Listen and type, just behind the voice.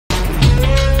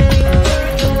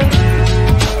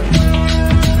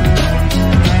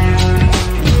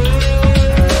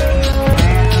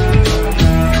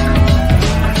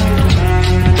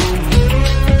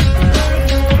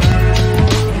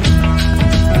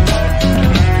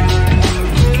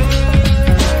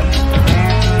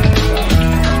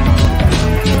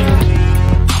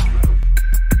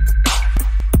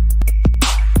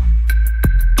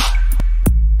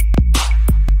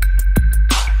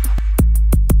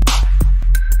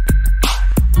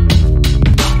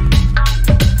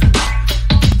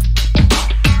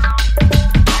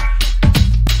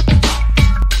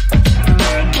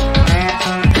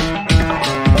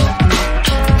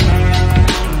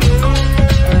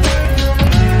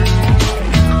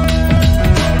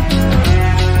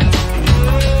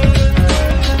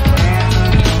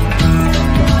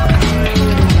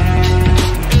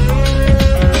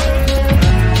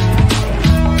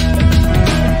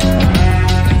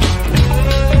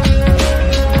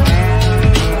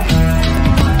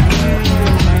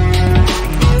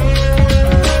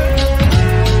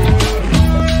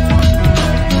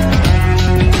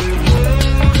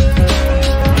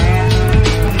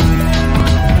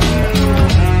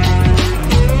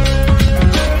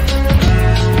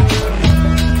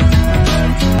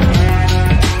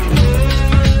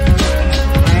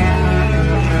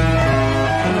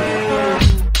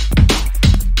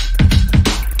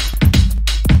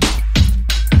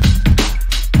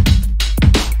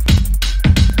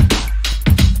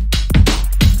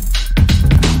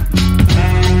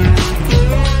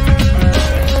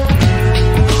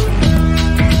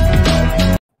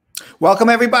Welcome,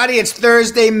 everybody. It's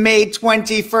Thursday, May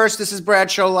 21st. This is Brad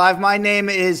Show Live. My name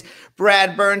is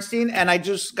Brad Bernstein, and I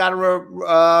just got to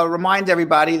remind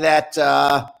everybody that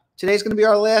today's going to be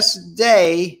our last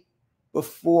day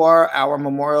before our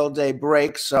Memorial Day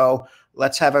break. So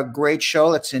let's have a great show.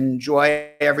 Let's enjoy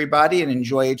everybody and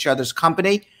enjoy each other's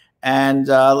company. And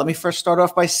let me first start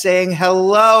off by saying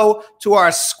hello to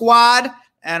our squad.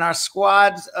 And our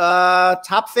squad's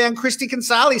top fan, Christy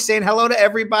Consali, saying hello to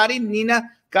everybody. Nina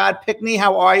God Pickney,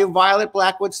 how are you? Violet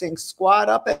Blackwood saying squad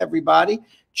up, everybody.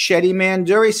 Chetty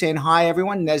Manduri saying hi,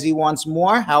 everyone. Nezzy wants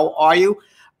more. How are you?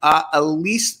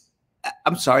 Asla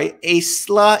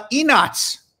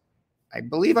Enats. I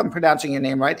believe I'm pronouncing your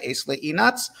name right. Asla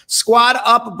Enats. Squad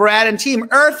up, Brad and team.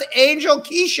 Earth Angel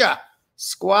Keisha.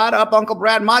 Squad up, Uncle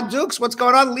Brad. Ma Dukes, what's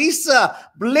going on? Lisa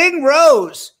Bling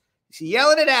Rose. She's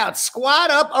yelling it out.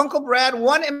 Squad up, Uncle Brad.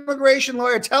 One immigration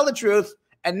lawyer. Tell the truth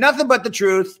and nothing but the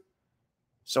truth.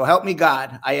 So help me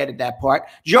God. I added that part.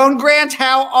 Joan Grant,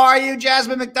 how are you?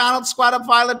 Jasmine McDonald, squad up.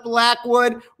 Violet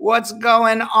Blackwood, what's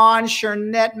going on?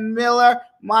 Shernette Miller,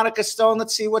 Monica Stone.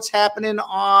 Let's see what's happening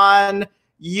on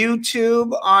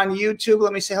YouTube.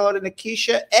 Let me say hello to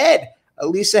Nikisha. Ed,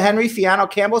 Elisa Henry, Fiano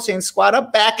Campbell saying squad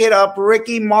up. Back it up.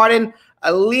 Ricky Martin,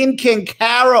 Aline King,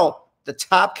 Carol, the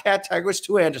Top Cat Tigress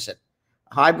 2 Anderson.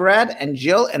 Hi, Brad and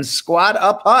Jill and squad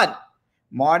up HUD.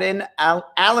 Martin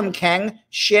Alam Kang,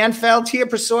 Shanfeld, Tia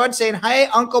Prasad saying, hey,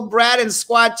 Uncle Brad and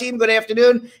squad team, good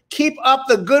afternoon. Keep up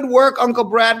the good work, Uncle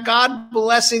Brad. God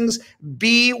blessings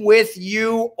be with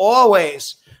you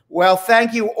always. Well,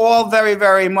 thank you all very,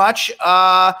 very much.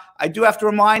 I do have to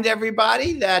remind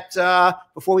everybody that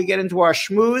before we get into our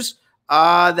schmooze,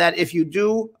 that if you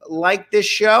do like this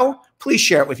show, please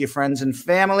share it with your friends and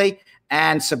family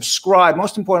and subscribe.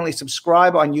 Most importantly,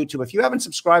 subscribe on YouTube. If you haven't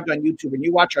subscribed on YouTube and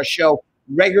you watch our show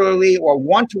regularly or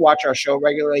want to watch our show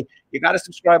regularly, you got to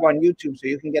subscribe on YouTube so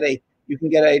you can get a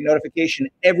notification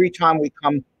every time we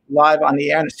come live on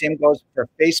the air. And the same goes for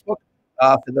Facebook.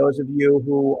 For those of you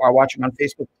who are watching on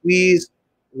Facebook, please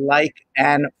like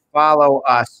and follow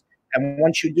us. And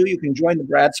once you do, you can join the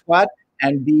Brad Squad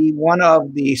and be one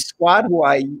of the squad who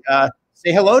I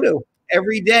say hello to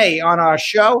every day on our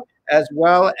show, as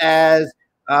well as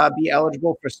be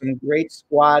eligible for some great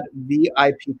squad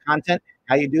VIP content.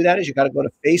 How you do that is you got to go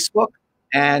to Facebook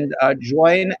and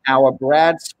join our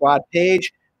Brad Squad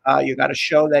page. You got to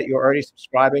show that you're already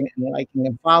subscribing and liking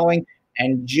and following.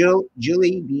 And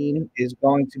Julie Bean is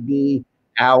going to be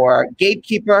our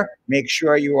gatekeeper. Make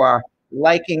sure you are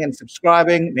liking and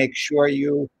subscribing. Make sure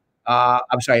you,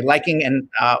 liking and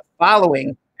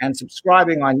following and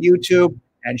subscribing on YouTube.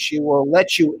 And she will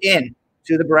let you in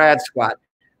to the Brad Squad.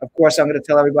 Of course, I'm going to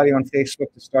tell everybody on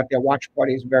Facebook to start their watch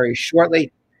parties very shortly.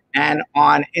 And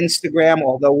on Instagram,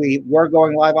 although we were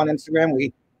going live on Instagram,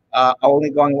 we are only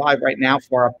going live right now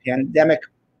for our pandemic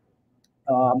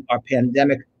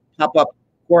pop-up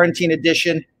quarantine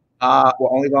edition.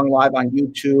 We're only going live on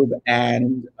YouTube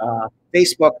and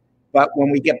Facebook. But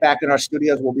when we get back in our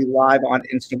studios, we'll be live on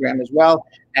Instagram as well.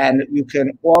 And you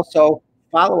can also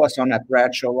follow us on that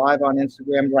Brad Show Live on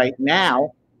Instagram right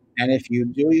now. And if you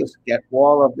do, you'll get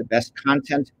all of the best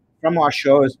content from our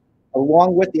shows,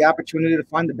 along with the opportunity to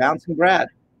find the Bouncing Brad.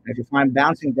 And if you find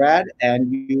Bouncing Brad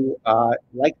and you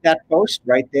like that post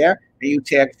right there, and you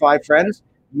tag 5 friends,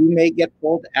 you may get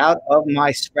pulled out of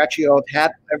my scratchy old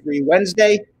hat every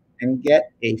Wednesday and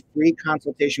get a free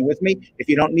consultation with me. If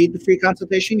you don't need the free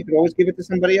consultation, you can always give it to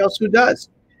somebody else who does.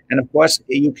 And of course,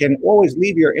 you can always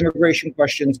leave your immigration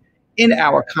questions in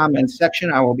our comments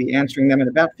section. I will be answering them in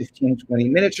about 15, 20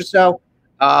 minutes or so.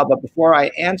 But before I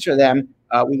answer them,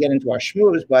 we get into our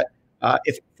schmooze. But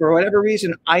if for whatever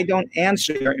reason I don't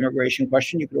answer your immigration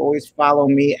question, you could always follow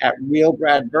me at Real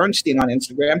Brad Bernstein on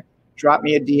Instagram. Drop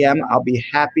me a DM. I'll be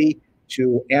happy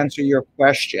to answer your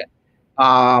question.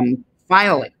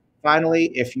 Finally,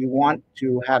 if you want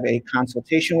to have a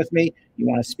consultation with me, you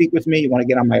want to speak with me, you want to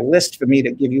get on my list for me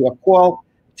to give you a call,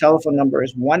 the telephone number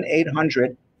is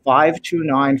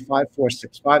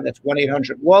 1-800-529-5465. That's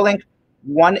 1-800-LAW-LINK,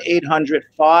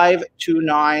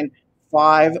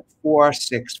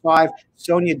 1-800-529-5465.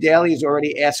 Sonia Daly is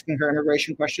already asking her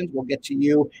immigration questions. We'll get to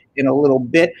you in a little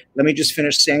bit. Let me just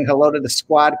finish saying hello to the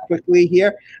squad quickly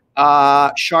here.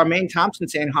 Charmaine Thompson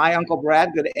saying, hi, Uncle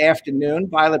Brad. Good afternoon.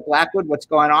 Violet Blackwood, what's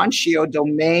going on? Shio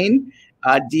Domain.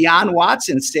 Dion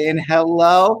Watson saying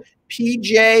hello.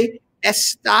 PJ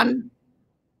Estan. Am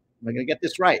I going to get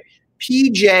this right?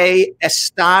 PJ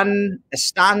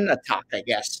Estanatak, I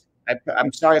guess.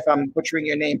 I'm sorry if I'm butchering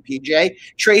your name, PJ.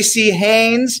 Tracy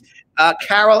Haynes,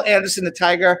 Carol Anderson, the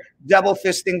Tiger, double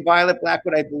fisting Violet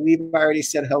Blackwood, I believe I already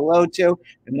said hello to.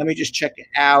 And let me just check it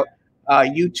out.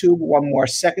 YouTube, one more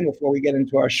second before we get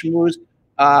into our schmooze.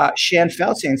 Shan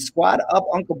Fell saying, squad up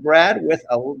Uncle Brad with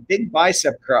a big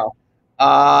bicep curl.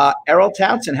 Errol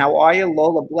Townsend, how are you?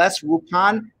 Lola Bless,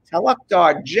 Rupan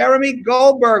Talukdar, Jeremy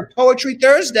Goldberg, Poetry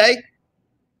Thursday.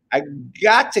 I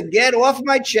got to get off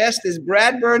my chest. Is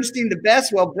Brad Bernstein the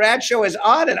best? Well, Brad show is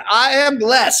on, and I am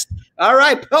blessed. All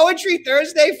right, Poetry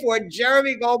Thursday for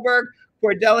Jeremy Goldberg,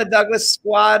 Cordella Douglas,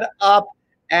 squad up,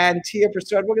 and Tia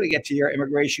Prasad. We're going to get to your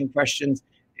immigration questions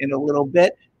in a little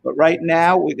bit, but right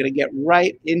now we're going to get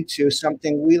right into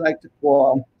something we like to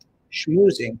call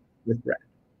schmoozing with Brad.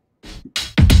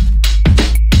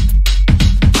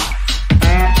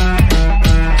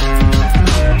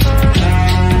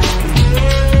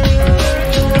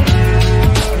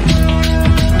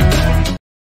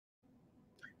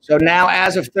 So now,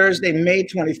 as of Thursday, May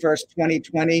 21st,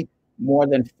 2020, more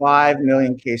than 5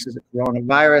 million cases of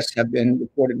coronavirus have been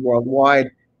reported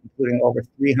worldwide, including over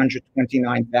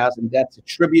 329,000 deaths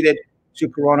attributed to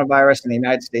coronavirus in the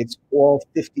United States. All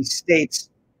 50 states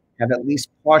have at least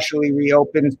partially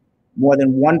reopened. More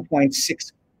than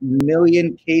 1.6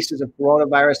 million cases of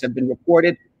coronavirus have been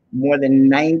reported. More than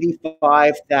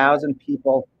 95,000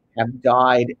 people have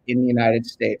died in the United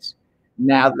States.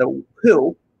 Now, the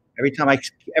WHO, every time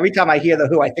I hear the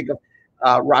WHO, I think of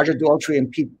Roger Daltrey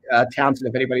and Pete Townsend,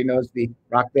 if anybody knows the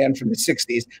rock band from the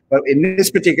 60s. But in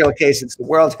this particular case, it's the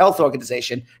World Health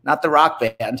Organization, not the rock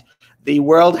band. The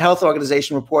World Health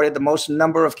Organization reported the most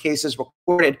number of cases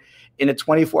recorded in a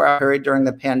 24-hour period during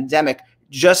the pandemic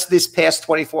just this past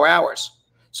 24 hours.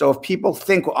 So if people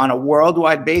think on a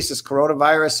worldwide basis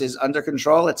coronavirus is under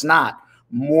control, it's not.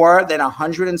 More than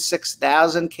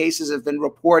 106,000 cases have been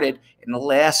reported in the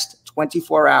last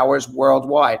 24 hours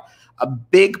worldwide. A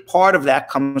big part of that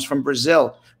comes from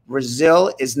Brazil.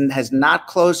 Brazil has not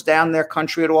closed down their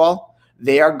country at all.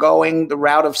 They are going the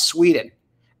route of Sweden.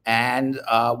 And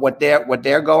what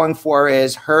they're going for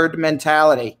is herd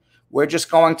mentality. We're just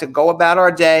going to go about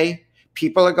our day.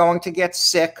 People are going to get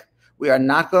sick. We are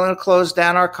not going to close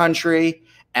down our country.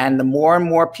 And the more and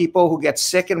more people who get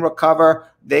sick and recover,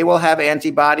 they will have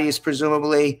antibodies,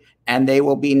 presumably, and they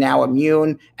will be now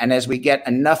immune. And as we get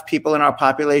enough people in our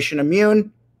population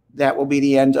immune, that will be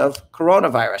the end of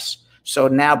coronavirus. So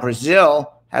now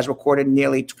Brazil has recorded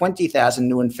nearly 20,000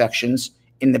 new infections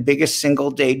in the biggest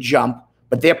single-day jump,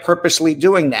 but they're purposely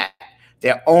doing that.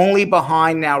 They're only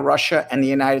behind now Russia and the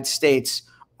United States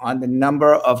on the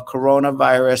number of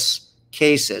coronavirus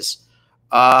cases.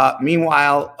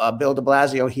 Meanwhile, Bill de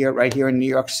Blasio right here in New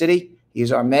York City,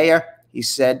 he's our mayor. He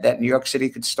said that New York City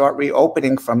could start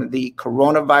reopening from the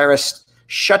coronavirus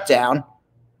shutdown,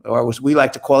 or as we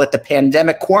like to call it, the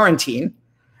pandemic quarantine,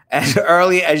 as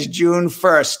early as June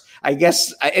 1st. I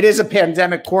guess it is a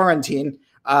pandemic quarantine.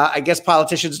 I guess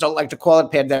politicians don't like to call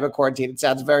it pandemic quarantine. It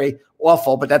sounds very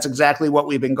awful, but that's exactly what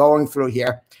we've been going through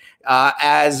here.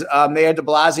 As Mayor de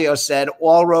Blasio said,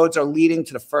 all roads are leading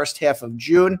to the first half of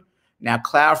June. Now,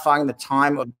 clarifying the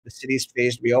time of the city's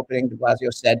phased reopening, de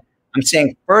Blasio said, I'm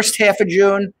saying first half of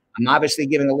June. I'm obviously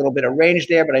giving a little bit of range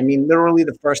there, but I mean literally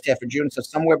the first half of June. So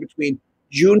somewhere between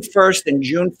June 1st and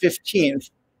June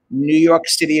 15th, New York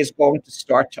City is going to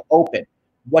start to open.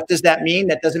 What does that mean?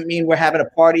 That doesn't mean we're having a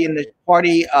party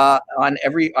on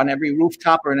every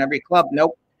rooftop or in every club.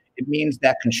 Nope. It means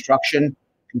that construction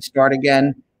can start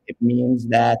again. It means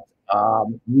that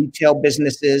retail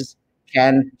businesses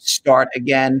can start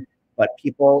again, but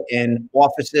people in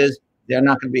offices, they're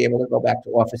not going to be able to go back to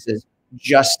offices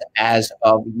just as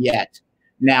of yet.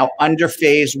 Now, under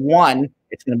phase one,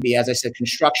 it's going to be, as I said,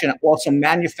 construction, also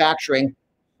manufacturing,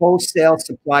 wholesale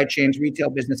supply chains, retail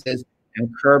businesses, and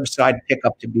curbside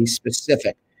pickup, to be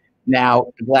specific. Now,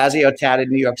 de Blasio touted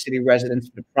New York City residents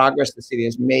for the progress the city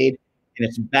has made in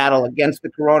its battle against the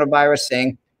coronavirus,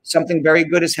 saying something very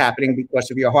good is happening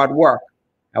because of your hard work.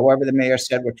 However, the mayor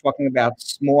said, we're talking about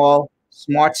small,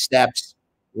 smart steps.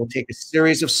 We'll take a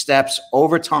series of steps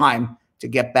over time to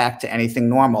get back to anything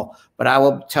normal. But I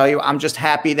will tell you, I'm just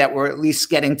happy that we're at least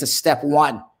getting to step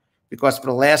one, because for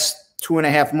the last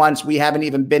 2.5 months, we haven't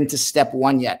even been to step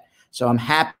one yet. So I'm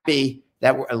happy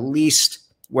that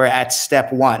we're at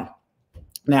step one.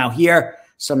 Now here,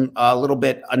 some little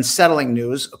bit unsettling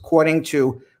news. According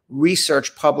to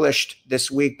research published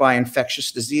this week by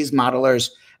infectious disease modelers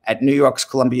at New York's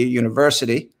Columbia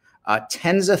University,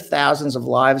 tens of thousands of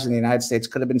lives in the United States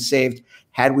could have been saved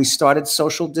had we started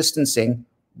social distancing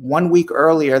 1 week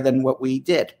earlier than what we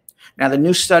did. Now, the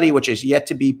new study, which is yet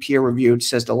to be peer-reviewed,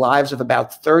 says the lives of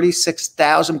about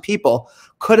 36,000 people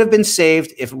could have been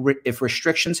saved if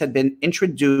restrictions had been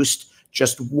introduced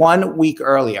just 1 week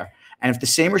earlier. And if the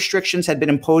same restrictions had been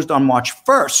imposed on March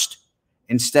 1st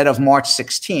instead of March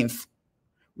 16th,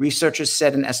 researchers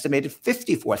said an estimated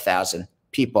 54,000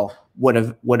 people would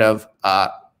have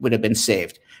been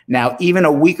saved. Now, even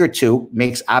a week or two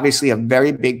makes obviously a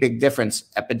very big difference.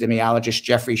 Epidemiologist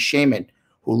Jeffrey Shaman,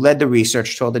 who led the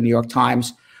research, told the New York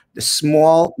Times, the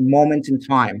small moment in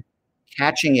time,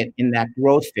 catching it in that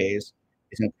growth phase,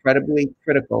 is incredibly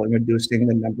critical in reducing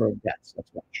the number of deaths. Let's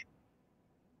watch.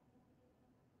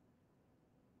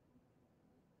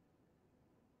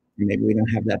 Maybe we don't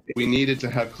have that video. We needed to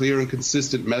have clear and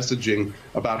consistent messaging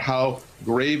about how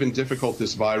grave and difficult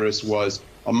this virus was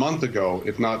a month ago,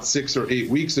 if not 6 or 8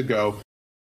 weeks ago.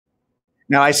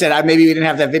 Now, I said maybe we didn't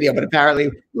have that video, but apparently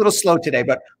a little slow today,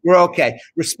 but we're okay.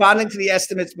 Responding to the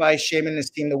estimates by Shaman and his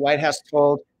team, the White House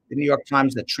told the New York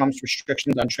Times that Trump's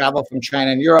restrictions on travel from China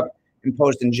and Europe,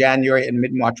 imposed in January and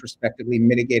mid-March, respectively,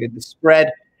 mitigated the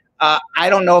spread. I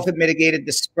don't know if it mitigated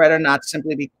the spread or not,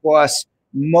 simply because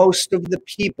most of the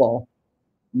people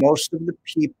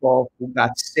who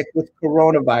got sick with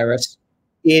coronavirus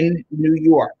in New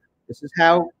York, this is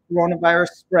how coronavirus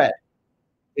spread.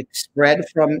 It spread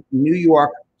from New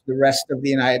York to the rest of the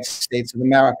United States of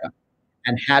America.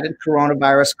 And had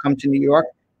coronavirus come to New York,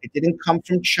 it didn't come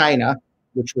from China,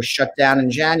 which was shut down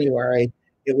in January.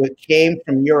 It came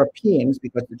from Europeans,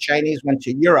 because the Chinese went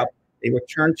to Europe. They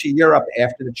returned to Europe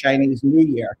after the Chinese New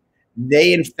Year.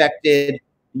 They infected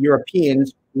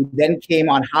Europeans, who then came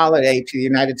on holiday to the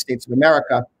United States of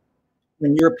America.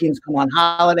 When Europeans come on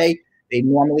holiday, they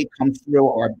normally come through,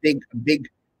 or a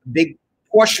big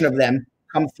portion of them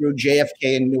come through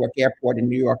JFK and Newark Airport in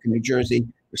New York and New Jersey,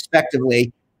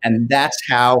 respectively, and that's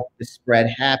how the spread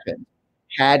happened.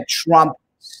 Had Trump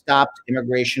stopped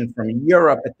immigration from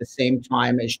Europe at the same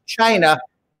time as China,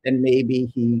 then maybe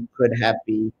he could have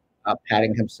been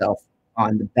patting himself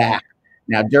on the back.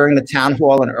 Now, during the town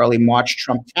hall in early March,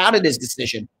 Trump touted his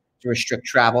decision to restrict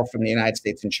travel from the United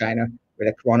States and China, where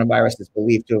the coronavirus is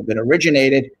believed to have been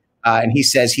originated. And he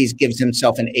says he gives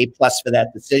himself an A+ for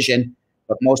that decision.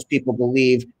 But most people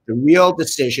believe the real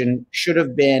decision should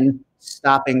have been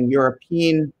stopping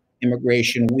European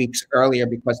immigration weeks earlier,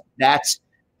 because that's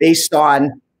based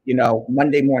on,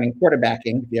 Monday morning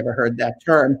quarterbacking, if you ever heard that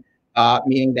term,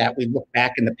 meaning that we look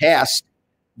back in the past.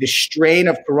 The strain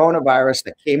of coronavirus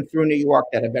that came through New York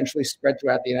that eventually spread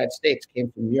throughout the United States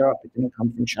came from Europe. It didn't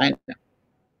come from China.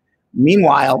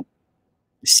 Meanwhile,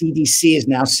 the CDC is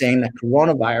now saying that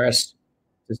coronavirus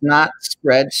does not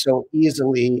spread so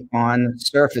easily on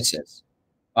surfaces.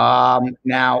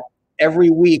 Now, every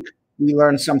week we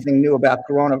learn something new about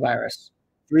coronavirus.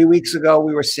 3 weeks ago,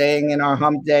 we were saying in our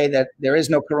hump day that there is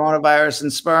no coronavirus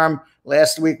in sperm.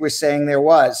 Last week, we're saying there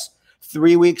was.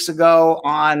 3 weeks ago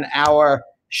on our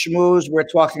schmooze, we're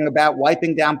talking about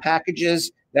wiping down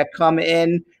packages that come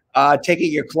in,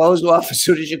 taking your clothes off as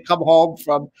soon as you come home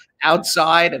from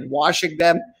outside and washing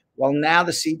them. Well, now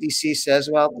the CDC says,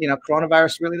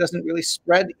 coronavirus really doesn't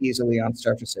spread easily on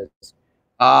surfaces.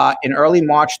 In early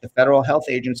March, the Federal Health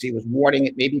Agency was warning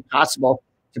it may be possible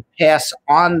to pass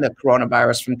on the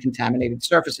coronavirus from contaminated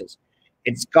surfaces.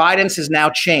 Its guidance has now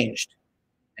changed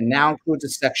and now includes a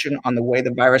section on the way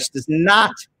the virus does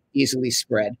not easily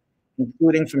spread,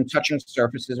 including from touching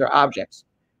surfaces or objects.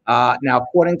 Now,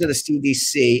 according to the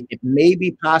CDC, it may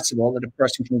be possible that a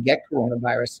person can get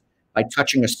coronavirus by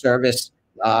touching a surface.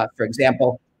 For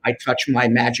example, I touch my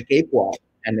Magic 8 Ball,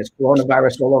 and there's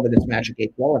coronavirus all over this Magic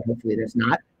 8 Ball, and hopefully there's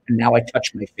not. And now I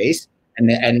touch my face.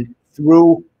 And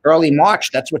through early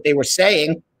March, that's what they were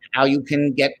saying, how you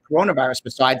can get coronavirus,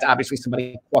 besides obviously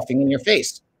somebody coughing in your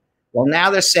face. Well, now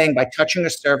they're saying by touching a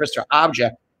surface or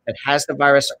object that has the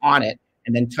virus on it,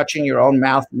 and then touching your own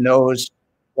mouth, nose,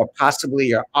 or possibly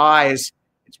your eyes,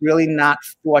 it's really not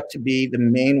thought to be the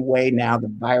main way now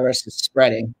the virus is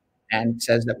spreading, and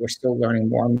says that we're still learning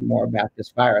more and more about this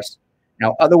virus.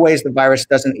 Now, other ways the virus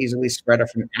doesn't easily spread are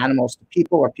from animals to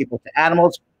people or people to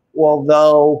animals,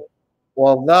 although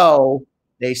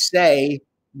they say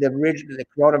the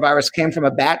coronavirus came from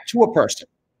a bat to a person.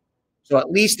 So at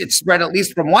least it spread at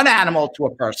least from one animal to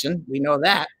a person. We know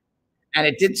that. And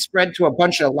it did spread to a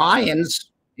bunch of lions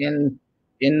in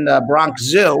the Bronx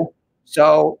Zoo.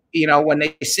 So, when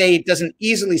they say it doesn't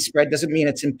easily spread, doesn't mean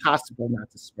it's impossible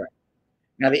not to spread.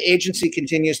 Now, the agency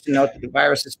continues to note that the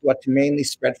virus is thought to mainly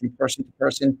spread from person to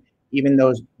person, even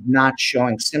those not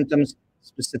showing symptoms.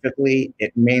 Specifically,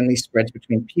 it mainly spreads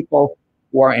between people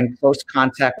who are in close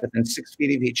contact within 6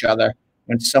 feet of each other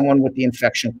when someone with the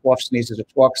infection coughs, sneezes, or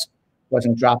talks,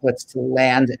 causing droplets to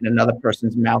land in another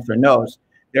person's mouth or nose.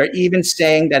 They're even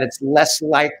saying that it's less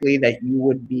likely that you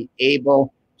would be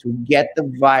able to get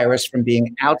the virus from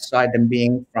being outside than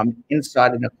being from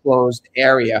inside in a closed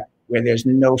area where there's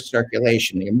no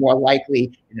circulation. You're more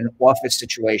likely in an office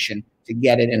situation to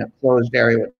get it in a closed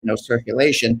area with no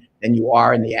circulation than you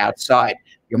are in the outside.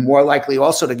 You're more likely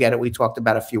also to get it, we talked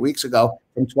about a few weeks ago,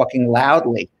 from talking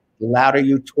loudly. The louder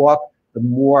you talk, the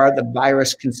more the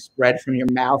virus can spread from your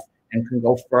mouth and can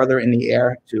go further in the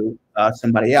air to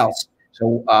somebody else.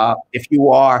 So if you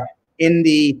are in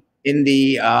the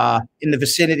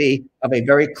vicinity of a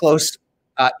very close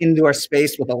indoor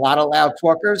space with a lot of loud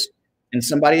talkers and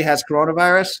somebody has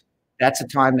coronavirus, that's a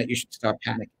time that you should start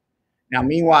panicking. Now,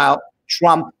 meanwhile,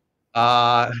 Trump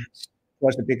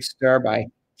caused a big stir by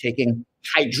taking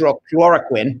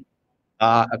hydrochloroquine,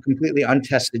 a completely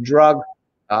untested drug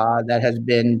that has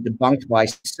been debunked by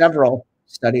several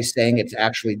studies saying it's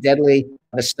actually deadly.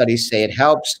 Other studies say it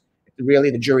helps.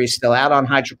 Really, the jury is still out on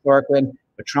hydrochloroquine,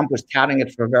 but Trump was touting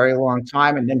it for a very long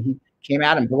time, and then he came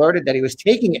out and blurted that he was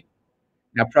taking it.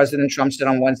 Now, President Trump said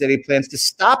on Wednesday that he plans to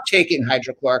stop taking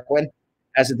hydrochloroquine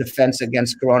as a defense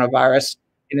against coronavirus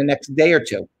in the next day or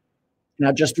two.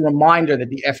 Now, just a reminder that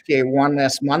the FDA warned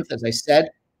last month, as I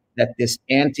said, that this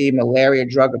anti-malaria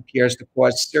drug appears to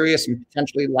cause serious and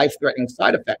potentially life-threatening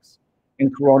side effects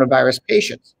in coronavirus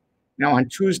patients. Now, on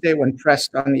Tuesday, when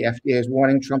pressed on the FDA's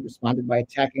warning, Trump responded by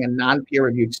attacking a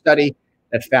non-peer-reviewed study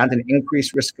that found an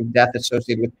increased risk of death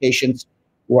associated with patients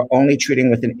who are only treating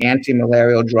with an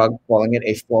anti-malarial drug, calling it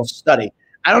a false study.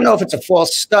 I don't know if it's a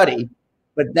false study,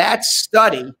 but that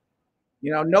study,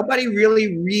 nobody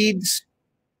really reads,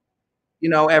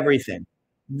 everything.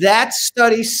 That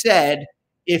study said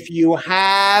if you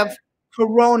have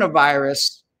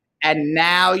coronavirus and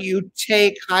now you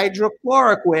take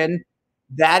hydrochloroquine,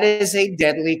 that is a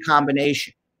deadly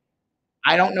combination.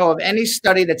 I don't know of any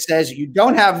study that says you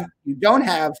don't have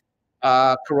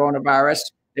coronavirus.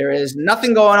 There is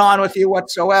nothing going on with you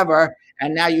whatsoever,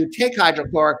 and now you take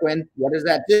hydrochloroquine. What does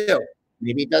that do?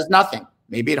 Maybe it does nothing.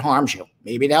 Maybe it harms you.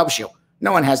 Maybe it helps you.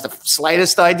 No one has the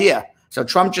slightest idea. So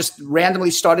Trump just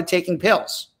randomly started taking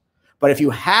pills. But if you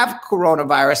have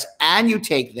coronavirus and you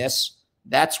take this,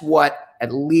 that's what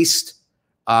at least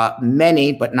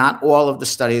many, but not all of the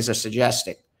studies are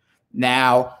suggesting.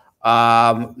 Now,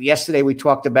 yesterday we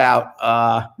talked about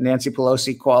Nancy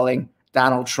Pelosi calling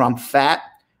Donald Trump fat,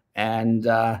 and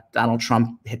Donald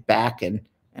Trump hit back and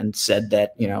said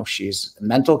that, she's a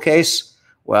mental case.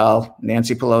 Well,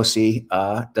 Nancy Pelosi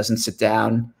doesn't sit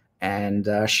down, and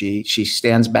she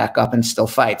stands back up and still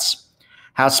fights.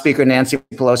 House Speaker Nancy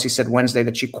Pelosi said Wednesday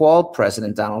that she called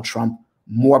President Donald Trump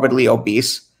morbidly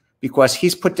obese because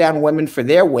he's put down women for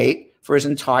their weight for his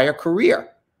entire career.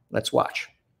 Let's watch.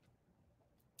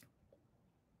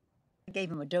 I gave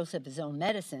him a dose of his own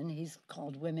medicine. He's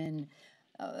called women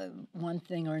one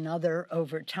thing or another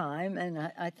over time,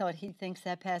 and I thought he thinks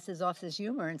that passes off as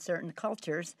humor in certain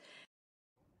cultures.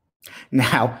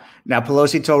 Now,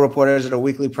 Pelosi told reporters at a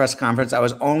weekly press conference, I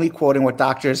was only quoting what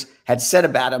doctors had said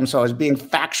about him, so I was being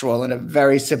factual in a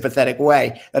very sympathetic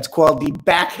way. That's called the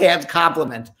backhand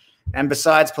compliment. And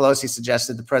besides, Pelosi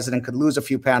suggested the president could lose a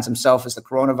few pounds himself as the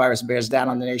coronavirus bears down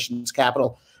on the nation's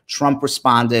capital. Trump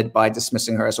responded by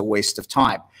dismissing her as a waste of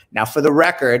time. Now, for the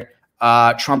record,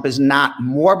 Trump is not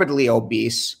morbidly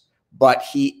obese, but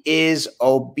he is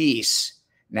obese.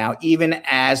 Now, even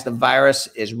as the virus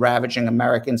is ravaging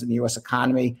Americans and the U.S.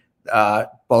 economy,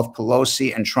 both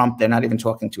Pelosi and Trump, they're not even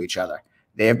talking to each other.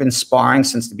 They have been sparring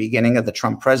since the beginning of the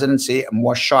Trump presidency, and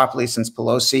more sharply since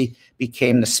Pelosi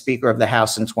became the Speaker of the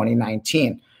House in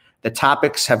 2019. The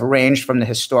topics have ranged from the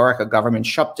historic government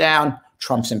shutdown,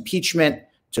 Trump's impeachment,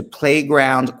 to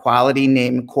playground quality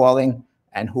name calling,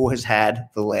 and who has had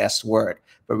the last word.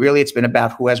 But really, it's been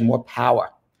about who has more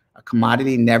power, a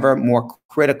commodity never more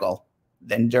critical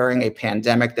than during a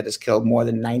pandemic that has killed more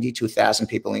than 92,000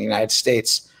 people in the United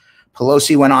States.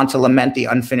 Pelosi went on to lament the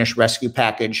unfinished rescue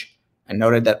package and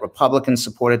noted that Republicans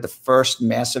supported the first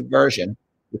massive version,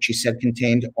 which she said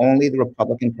contained only the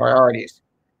Republican priorities.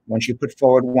 When she put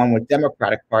forward one with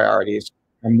Democratic priorities,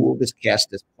 her move is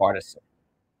cast as partisan.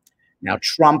 Now,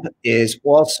 Trump is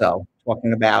also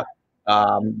talking about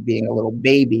being a little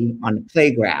baby on the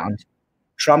playground.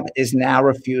 Trump is now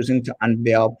refusing to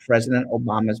unveil President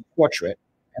Obama's portrait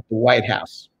at the White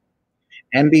House.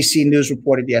 NBC News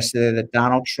reported yesterday that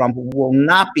Donald Trump will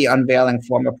not be unveiling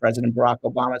former President Barack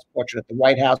Obama's portrait at the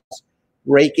White House,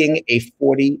 breaking a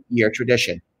 40-year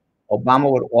tradition.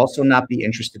 Obama would also not be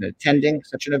interested in attending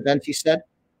such an event, he said.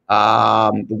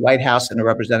 The White House and a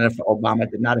representative for Obama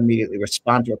did not immediately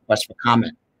respond to requests for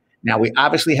comment. Now, we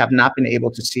obviously have not been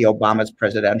able to see Obama's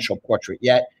presidential portrait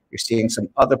yet. You're seeing some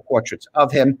other portraits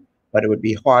of him, but it would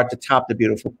be hard to top the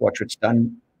beautiful portraits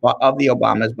done of the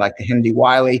Obamas by Kehinde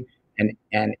Wiley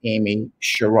and Amy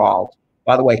Sherald.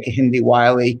 By the way, Kehinde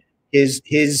Wiley, his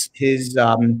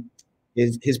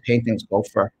paintings go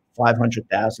for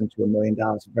 $500,000 to $1 million.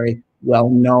 A very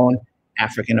well-known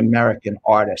African-American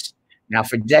artist. Now,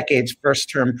 for decades,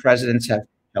 first-term presidents have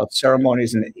held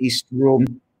ceremonies in the East Room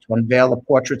to unveil the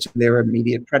portraits of their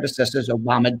immediate predecessors.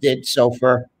 Obama did so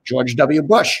for George W.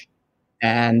 Bush.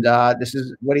 And this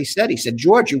is what he said. He said,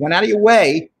 George, you went out of your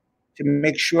way to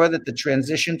make sure that the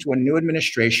transition to a new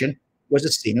administration was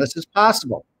as seamless as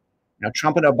possible. Now,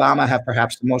 Trump and Obama have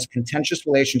perhaps the most contentious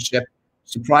relationship.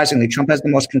 Surprisingly, Trump has the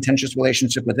most contentious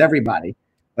relationship with everybody,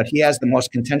 but he has the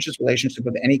most contentious relationship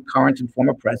with any current and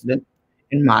former president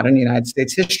in modern United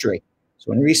States history.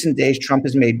 So in recent days, Trump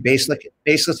has made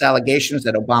baseless allegations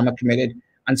that Obama committed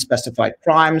unspecified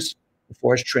crimes.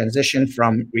 Before his transition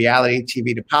from reality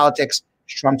TV to politics,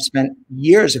 Trump spent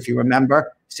years, if you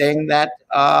remember, saying that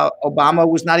Obama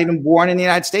was not even born in the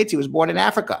United States. He was born in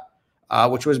Africa,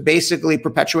 which was basically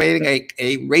perpetuating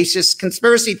a racist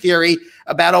conspiracy theory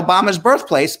about Obama's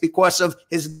birthplace because of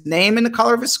his name and the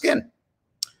color of his skin.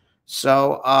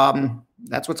 So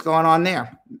that's what's going on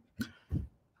there.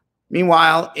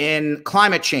 Meanwhile, in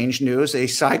climate change news, a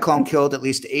cyclone killed at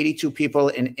least 82 people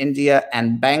in India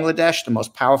and Bangladesh, the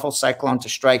most powerful cyclone to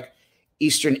strike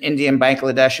eastern India and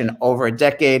Bangladesh in over a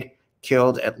decade,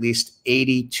 killed at least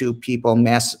 82 people.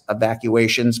 Mass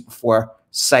evacuations before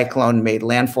cyclone made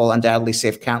landfall undoubtedly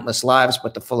saved countless lives,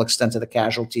 but the full extent of the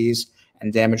casualties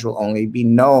and damage will only be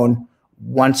known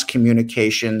once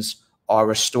communications are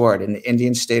restored. In the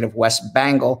Indian state of West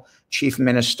Bengal, Chief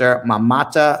Minister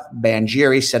Mamata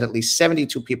Banerjee said at least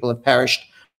 72 people have perished.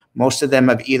 Most of them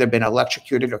have either been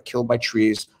electrocuted or killed by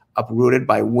trees uprooted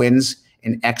by winds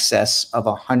in excess of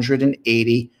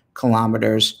 180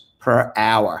 kilometers per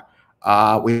hour.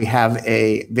 We have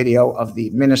a video of the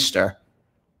minister.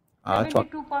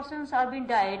 72 persons have been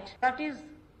died. That is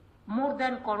more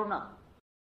than corona.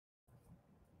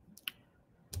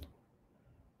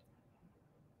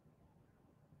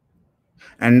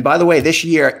 And by the way, this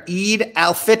year, Eid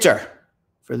al-Fitr,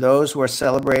 for those who are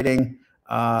celebrating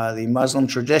the Muslim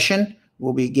tradition,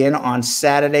 will begin on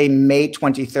Saturday, May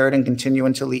 23rd and continue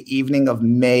until the evening of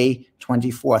May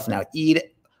 24th. Now, Eid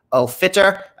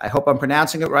al-Fitr, I hope I'm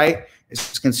pronouncing it right,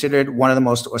 is considered one of the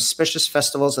most auspicious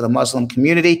festivals of the Muslim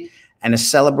community and is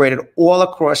celebrated all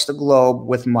across the globe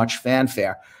with much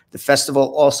fanfare. The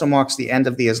festival also marks the end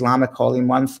of the Islamic holy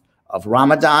month of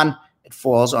Ramadan. It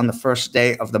falls on the first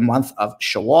day of the month of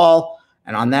Shawwal,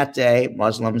 and on that day,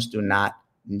 Muslims do not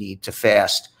need to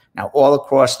fast. Now, all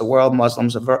across the world,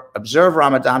 Muslims observe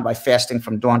Ramadan by fasting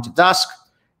from dawn to dusk.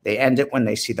 They end it when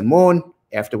they see the moon,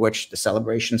 after which the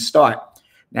celebrations start.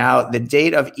 Now, the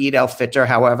date of Eid al-Fitr,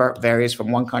 however, varies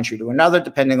from one country to another,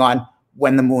 depending on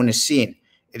when the moon is seen.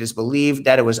 It is believed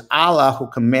that it was Allah who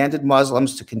commanded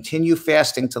Muslims to continue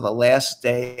fasting to the last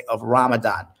day of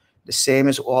Ramadan. The same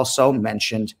is also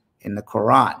mentioned in the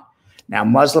Quran. Now,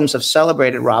 Muslims have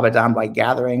celebrated Ramadan by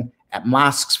gathering at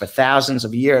mosques for thousands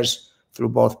of years through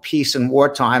both peace and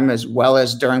wartime, as well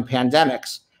as during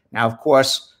pandemics. Now, of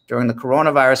course, during the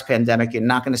coronavirus pandemic, you're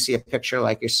not going to see a picture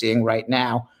like you're seeing right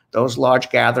now. Those large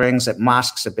gatherings at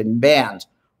mosques have been banned,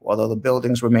 although the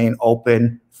buildings remain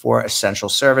open for essential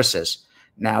services.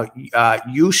 Now,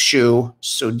 Yushu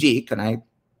Sadiq, and I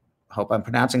hope I'm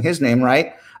pronouncing his name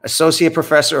right, Associate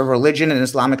Professor of Religion and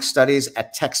Islamic Studies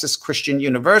at Texas Christian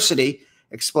University,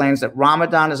 explains that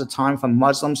Ramadan is a time for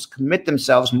Muslims to commit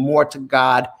themselves more to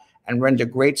God and render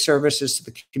great services to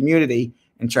the community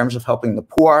in terms of helping the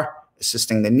poor,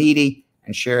 assisting the needy,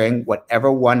 and sharing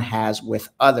whatever one has with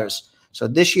others. So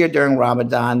this year during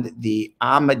Ramadan, the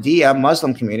Ahmadiyya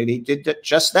Muslim community did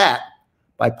just that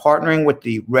by partnering with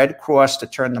the Red Cross to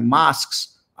turn the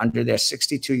mosques under their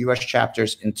 62 U.S.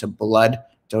 chapters into blood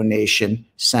donation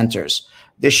centers.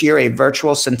 This year, a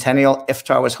virtual centennial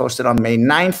iftar was hosted on May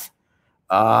 9th,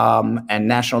 and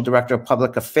National Director of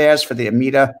Public Affairs for the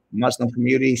Ahmadiyya Muslim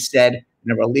community said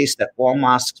in a release that all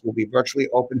mosques will be virtually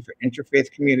open for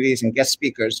interfaith communities and guest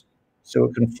speakers so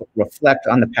it can reflect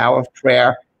on the power of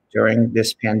prayer during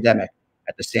this pandemic.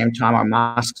 At the same time, our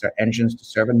mosques are engines to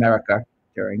serve America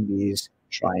during these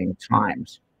trying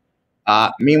times.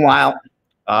 Meanwhile,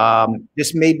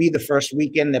 this may be the first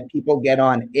weekend that people get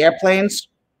on airplanes.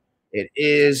 It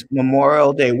is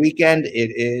Memorial Day weekend.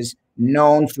 It is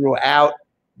known throughout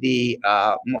the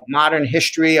modern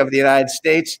history of the United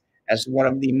States as one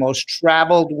of the most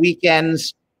traveled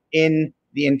weekends in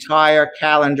the entire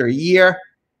calendar year.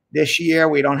 This year,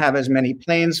 we don't have as many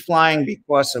planes flying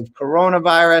because of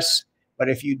coronavirus. But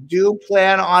if you do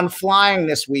plan on flying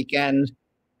this weekend,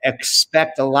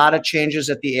 expect a lot of changes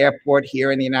at the airport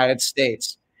here in the United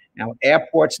States. Now,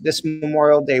 airports this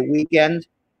Memorial Day weekend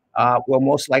will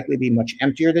most likely be much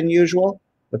emptier than usual.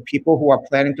 but people who are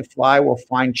planning to fly will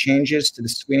find changes to the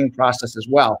screening process as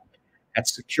well. At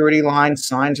security lines,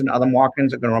 signs and other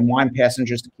markings are going to remind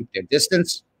passengers to keep their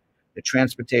distance. The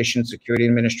Transportation Security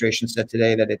Administration said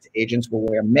today that its agents will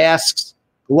wear masks,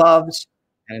 gloves,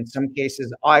 and in some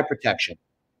cases, eye protection.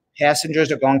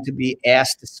 Passengers are going to be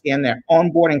asked to scan their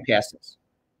own boarding passes.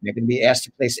 They're going to be asked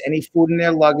to place any food in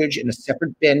their luggage in a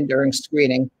separate bin during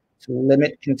screening to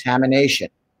limit contamination.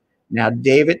 Now,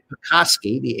 David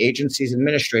Pekoski, the agency's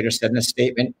administrator, said in a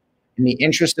statement, in the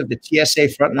interest of the TSA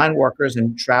frontline workers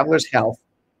and travelers' health,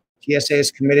 TSA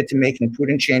is committed to making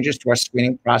prudent changes to our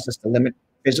screening process to limit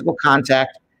physical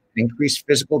contact and increase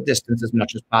physical distance as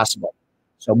much as possible.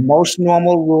 So most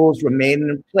normal rules remain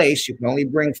in place. You can only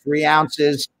bring 3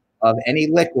 ounces of any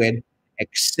liquid,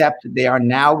 except they are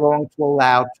now going to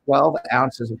allow 12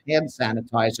 ounces of hand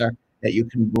sanitizer that you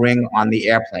can bring on the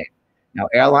airplane. Now,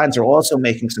 airlines are also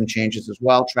making some changes as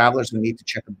well. Travelers will need to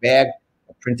check a bag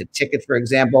or print a ticket, for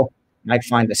example. You might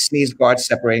find a sneeze guard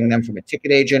separating them from a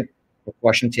ticket agent,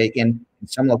 precaution taken in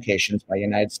some locations by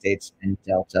United States and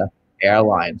Delta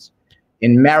Airlines.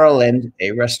 In Maryland,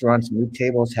 a restaurant's new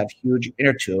tables have huge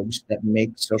inner tubes that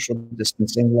make social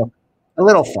distancing look a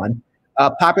little fun.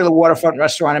 A popular waterfront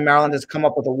restaurant in Maryland has come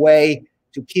up with a way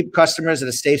to keep customers at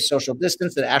a safe social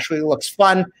distance that actually looks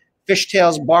fun.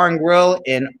 Fishtails Bar and Grill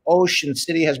in Ocean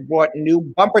City has brought new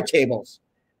bumper tables,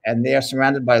 and they are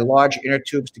surrounded by large inner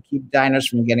tubes to keep diners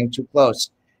from getting too close.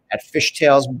 At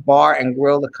Fishtails Bar and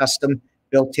Grill, the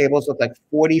custom-built tables look like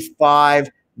 45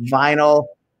 vinyl.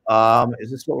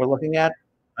 Is this what we're looking at?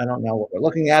 I don't know what we're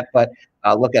looking at, but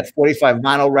look at 45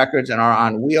 vinyl records and are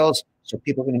on wheels, so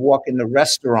people can walk in the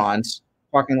restaurant's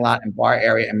parking lot and bar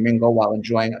area and mingle while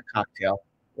enjoying a cocktail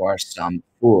or some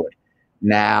food.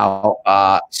 Now,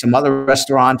 some other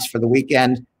restaurants for the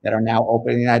weekend that are now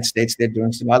open in the United States, they're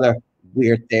doing some other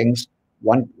weird things.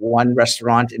 One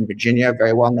restaurant in Virginia, a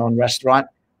very well-known restaurant,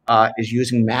 is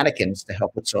using mannequins to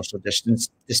help with social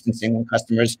distancing when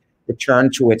customers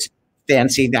return to its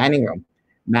fancy dining room.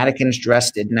 Mannequins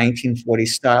dressed in 1940s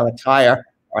style attire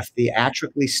are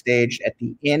theatrically staged at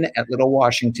the Inn at Little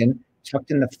Washington, tucked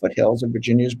in the foothills of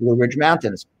Virginia's Blue Ridge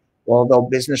Mountains. Although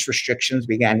business restrictions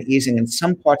began easing in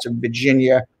some parts of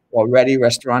Virginia, already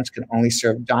restaurants can only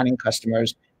serve dining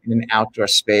customers in an outdoor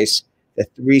space. The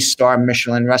 3-star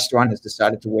Michelin restaurant has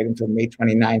decided to wait until May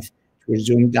 29th to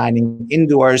resume dining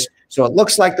indoors. So it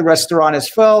looks like the restaurant is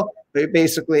full, but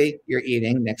basically you're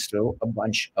eating next to a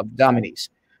bunch of dummies.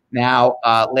 Now,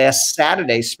 last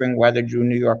Saturday, spring weather drew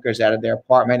New Yorkers out of their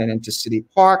apartment and into city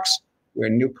parks, where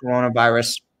new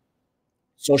coronavirus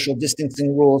social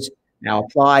distancing rules now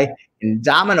apply. In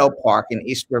Domino Park in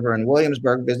East River and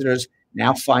Williamsburg, visitors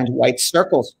now find white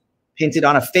circles painted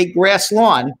on a fake grass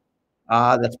lawn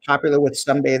that's popular with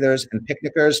sunbathers and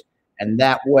picnickers. And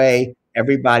that way,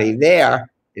 everybody there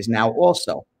is now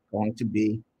also going to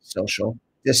be social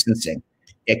distancing.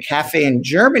 A cafe in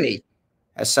Germany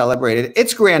has celebrated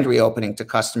its grand reopening to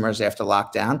customers after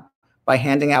lockdown by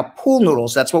handing out pool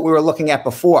noodles. That's what we were looking at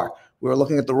before. We were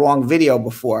looking at the wrong video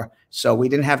before, so we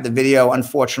didn't have the video,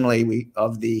 unfortunately,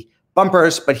 of the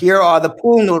bumpers, but here are the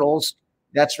pool noodles.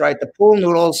 That's right, the pool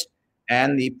noodles,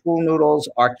 and the pool noodles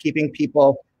are keeping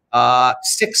people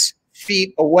 6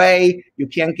 feet away. You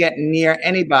can't get near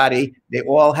anybody. They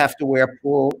all have to wear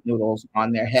pool noodles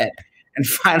on their head. And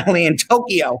finally, in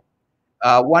Tokyo,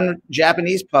 one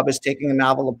Japanese pub is taking a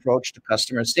novel approach to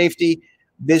customer safety.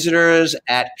 Visitors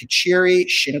at Kichiri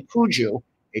Shinkuju,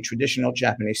 a traditional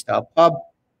Japanese-style pub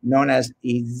known as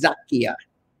izakaya.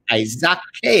 How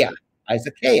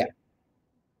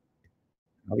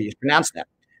do you pronounce that?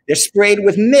 They're sprayed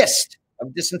with mist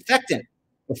of disinfectant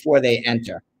before they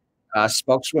enter.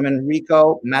 Spokeswoman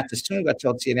Riko Matasunga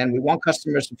told CNN, "We want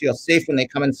customers to feel safe when they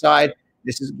come inside.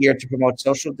 This is geared to promote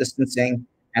social distancing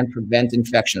and prevent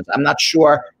infections." I'm not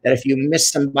sure that if you miss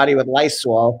somebody with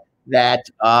Lysol, that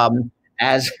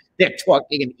as they're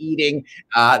talking and eating,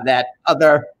 that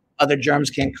other germs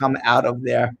can come out of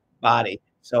their body.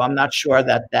 So I'm not sure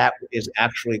that that is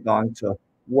actually going to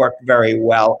work very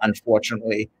well,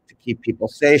 unfortunately, to keep people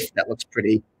safe. That looks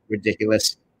pretty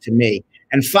ridiculous to me.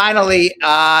 And finally,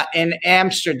 in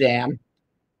Amsterdam,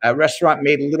 a restaurant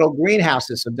made little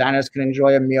greenhouses so diners can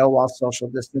enjoy a meal while social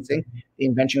distancing. The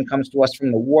invention comes to us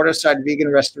from the waterside vegan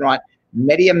restaurant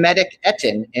Mediamedic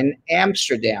Etten in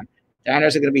Amsterdam.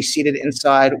 Diners are going to be seated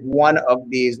inside one of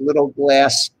these little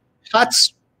glass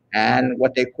huts and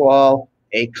what they call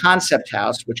a concept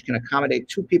house, which can accommodate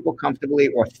 2 people comfortably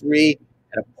or 3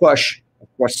 at a push. Of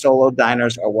course, solo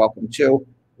diners are welcome too.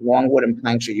 Long wooden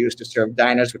planks are used to serve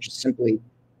diners, which is simply a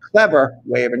clever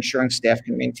way of ensuring staff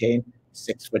can maintain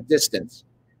 6-foot distance.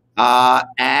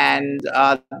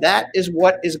 That is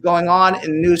what is going on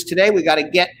in the news today. We got to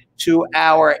get to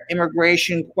our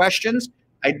immigration questions.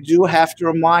 I do have to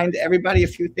remind everybody a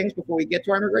few things before we get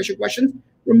to our immigration questions.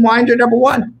 Reminder number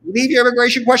one, leave your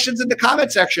immigration questions in the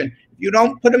comment section. If you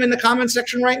don't put them in the comment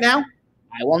section right now,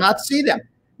 I will not see them.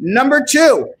 Number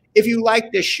two, if you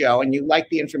like this show and you like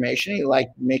the information, you like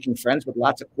making friends with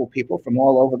lots of cool people from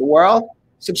all over the world,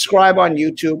 subscribe on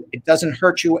YouTube. It doesn't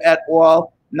hurt you at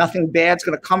all. Nothing bad's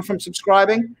going to come from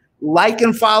subscribing. Like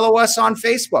and follow us on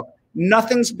Facebook.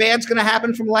 Nothing's bad's going to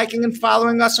happen from liking and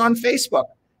following us on Facebook.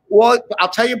 Well, I'll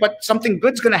tell you, but something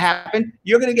good's going to happen.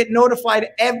 You're going to get notified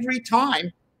every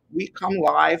time we come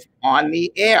live on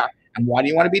the air. And why do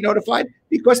you want to be notified?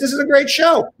 Because this is a great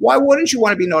show. Why wouldn't you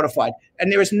want to be notified?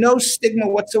 And there is no stigma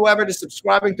whatsoever to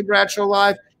subscribing to Bradshaw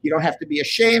Live. You don't have to be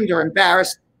ashamed or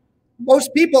embarrassed.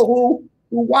 Most people who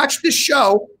watch this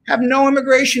show have no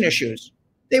immigration issues.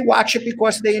 They watch it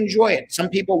because they enjoy it. Some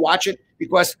people watch it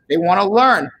because they want to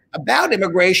learn about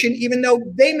immigration, even though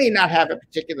they may not have a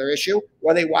particular issue,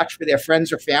 or they watch for their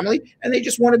friends or family, and they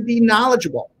just want to be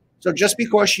knowledgeable. So just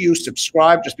because you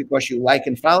subscribe, just because you like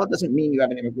and follow, doesn't mean you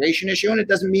have an immigration issue, and it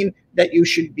doesn't mean that you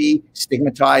should be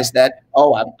stigmatized that,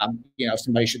 oh,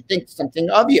 somebody should think something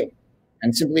of you.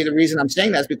 And simply the reason I'm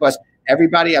saying that is because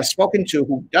everybody I've spoken to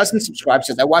who doesn't subscribe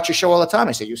says, I watch your show all the time.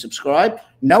 I say, you subscribe?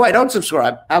 No, I don't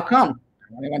subscribe. How come?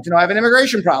 I only want to know I have an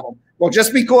immigration problem. Well,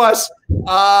 just because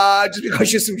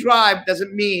you subscribe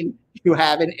doesn't mean you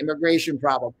have an immigration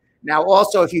problem. Now,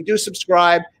 also, if you do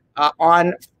subscribe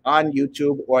on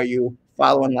YouTube or you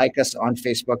follow and like us on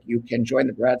Facebook, you can join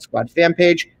the Brad Squad fan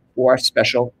page for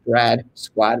special Brad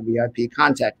Squad VIP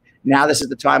content. Now, this is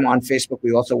the time on Facebook.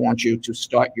 We also want you to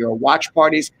start your watch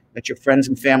parties. Let your friends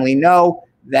and family know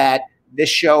that this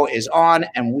show is on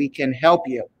and we can help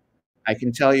you. I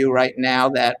can tell you right now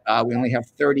that we only have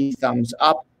 30 thumbs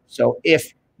up. So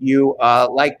if you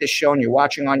like this show and you're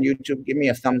watching on YouTube, give me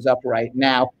a thumbs up right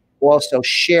now. Also,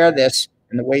 share this.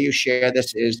 And the way you share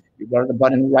this is you go to the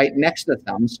button right next to the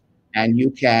thumbs, and you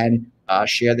can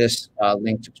share this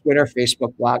link to Twitter,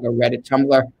 Facebook, Blogger, Reddit,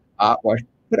 Tumblr, or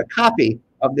put a copy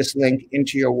of this link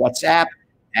into your WhatsApp,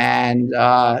 and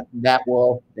that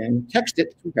will then text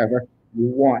it to whoever you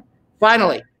want.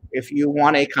 Finally, if you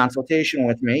want a consultation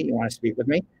with me, you want to speak with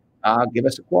me, give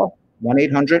us a call,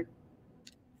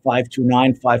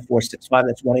 1-800-529-5465.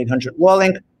 That's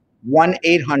 1-800-LAW-LINK,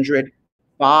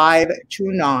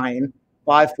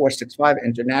 1-800-529-5465.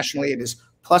 Internationally, it is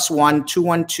 +1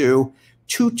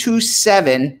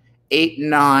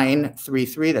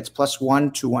 212-227-8933. That's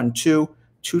 +1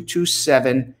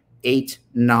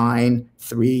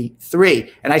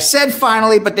 212-227-8933. And I said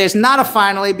finally, but there's not a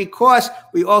finally, because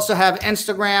we also have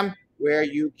Instagram where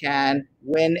you can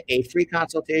win a free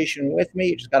consultation with me.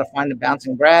 You just got to find the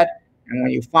Bouncing Brad. And when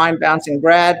you find Bouncing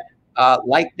Brad,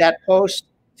 like that post,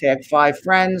 tag 5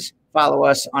 friends, follow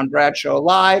us on Bradshaw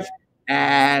Live,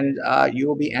 and you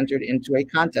will be entered into a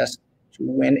contest to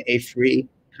win a free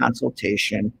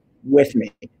consultation with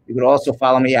me. You could also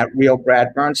follow me at Real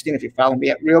Brad Bernstein. If you follow me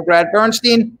at Real Brad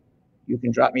Bernstein, you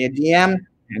can drop me a DM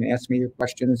and ask me your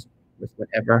questions with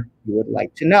whatever you would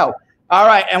like to know. All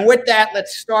right, and with that,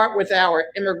 let's start with our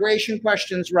immigration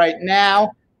questions right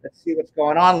now. Let's see what's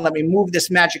going on. Let me move this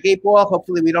magic 8 ball.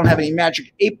 Hopefully we don't have any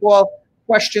magic 8 ball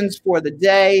questions for the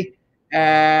day.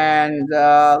 And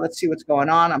let's see what's going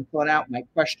on. I'm pulling out my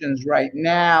questions right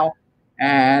now.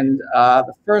 And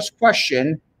the first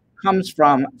question comes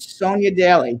from Sonia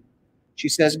Daly. She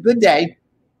says, good day.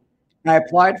 I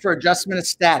applied for adjustment of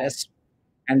status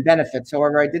and benefits.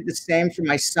 However, I did the same for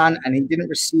my son, and he didn't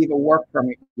receive a work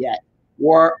permit yet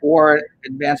or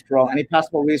advanced parole. Any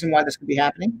possible reason why this could be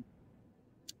happening?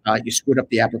 You screwed up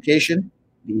the application.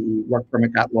 The work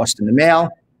permit got lost in the mail.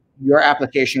 Your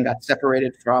application got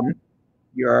separated from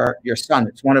your son.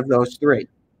 It's one of those three.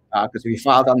 Because if you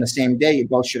filed on the same day, you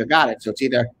both should have got it. So it's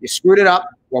either you screwed it up,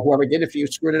 or whoever did it for you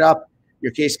screwed it up,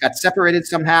 your case got separated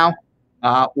somehow,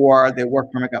 or the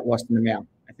work permit got lost in the mail.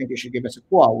 I think you should give us a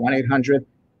call,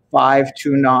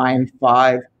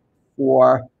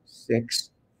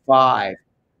 1-800-529-5465.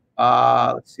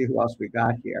 Let's see who else we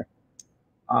got here.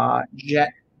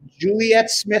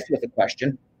 Juliet Smith with a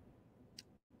question.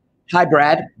 Hi,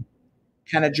 Brad.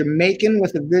 Can a Jamaican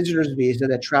with a visitor's visa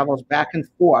that travels back and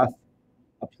forth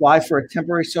apply for a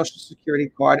temporary Social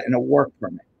Security card and a work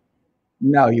permit?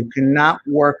 No, you cannot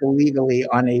work legally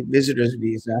on a visitor's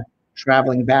visa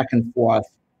traveling back and forth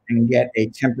and get a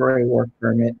temporary work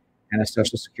permit and a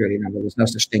Social Security number. There's no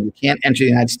such thing. You can't enter the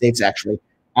United States, actually,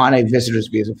 on a visitor's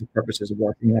visa for purposes of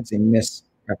working. That's a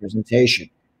misrepresentation.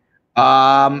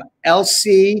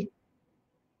 LC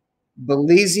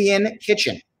Belizean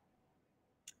Kitchen.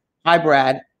 Hi,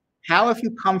 Brad. How if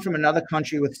you come from another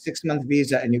country with a 6-month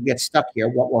visa and you get stuck here,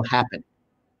 what will happen?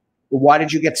 Well, why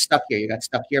did you get stuck here? You got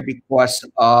stuck here because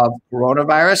of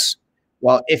coronavirus?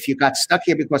 Well, if you got stuck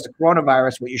here because of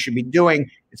coronavirus, what you should be doing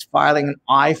is filing an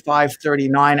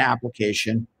I-539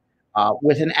 application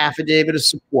with an affidavit of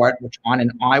support, which on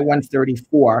an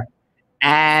I-134,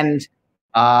 and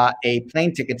a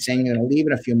plane ticket saying you're going to leave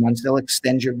in a few months. They'll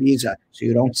extend your visa so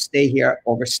you don't stay here,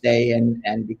 overstay,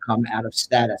 and become out of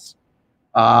status.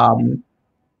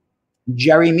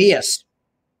 Jeremias.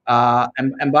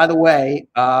 And by the way,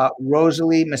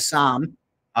 Rosalie Massam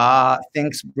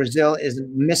thinks Brazil is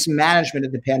mismanagement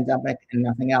of the pandemic and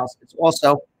nothing else. It's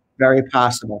also very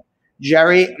possible.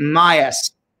 Jerry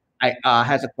Mayas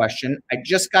has a question. I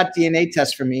just got DNA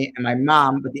tests for me and my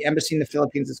mom, but the embassy in the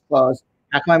Philippines is closed.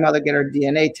 How can my mother get her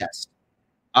DNA test?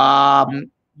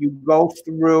 You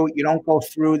don't go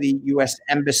through the U.S.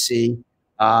 Embassy.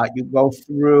 You go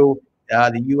through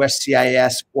the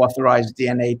USCIS authorized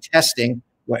DNA testing,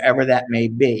 wherever that may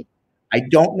be. I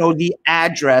don't know the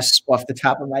address off the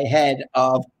top of my head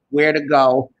of where to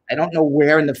go. I don't know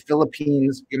where in the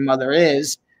Philippines your mother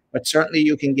is, but certainly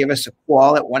you can give us a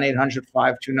call at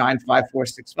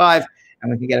 1-800-529-5465,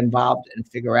 and we can get involved and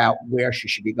figure out where she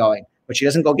should be going. But she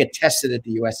doesn't go get tested at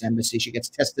the U.S. Embassy. She gets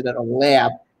tested at a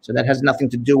lab, so that has nothing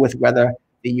to do with whether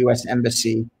the U.S.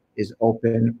 Embassy is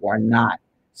open or not.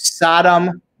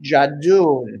 Saddam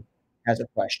Jadoon has a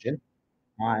question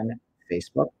on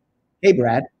Facebook. Hey,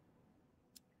 Brad,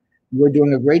 you're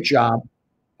doing a great job,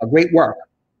 a great work.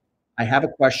 I have a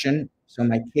question. So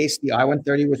my case, the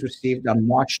I-130 was received on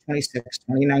March 26,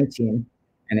 2019.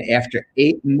 And after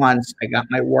 8 months, I got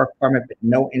my work permit, but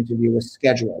no interview was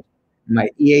scheduled. My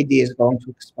EAD is going to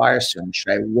expire soon.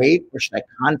 Should I wait or should I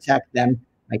contact them?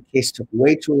 My case took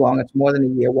way too long. It's more than a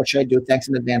year. What should I do? Thanks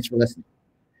in advance for listening.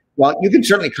 Well, you can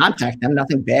certainly contact them.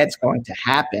 Nothing bad's going to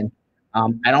happen.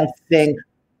 I don't think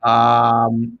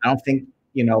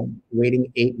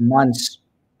waiting 8 months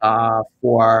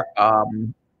for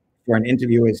an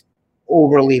interview is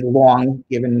overly long,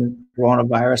 given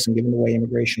coronavirus and given the way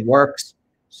immigration works.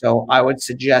 So I would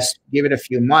suggest give it a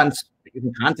few months. But you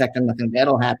can contact them. Nothing bad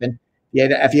will happen.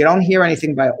 If you don't hear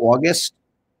anything by August,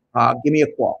 give me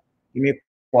a call. Give me a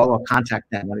call or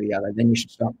contact them, one or the other. Then you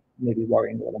should start maybe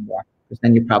worrying a little more, because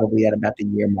then you're probably at about the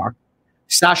year mark.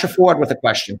 Sasha Ford with a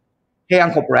question. Hey,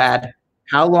 Uncle Brad,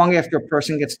 how long after a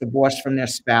person gets divorced from their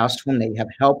spouse whom they have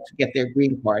helped to get their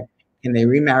green card, can they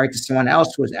remarry to someone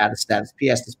else who is out of status?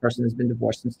 P.S. This person has been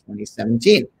divorced since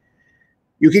 2017.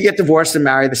 You could get divorced and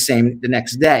marry the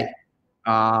next day.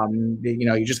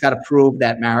 You just got to prove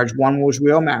that marriage 1 was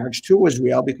real, marriage 2 was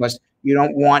real, because you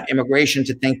don't want immigration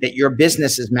to think that your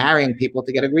business is marrying people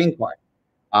to get a green card.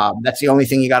 That's the only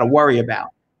thing you got to worry about.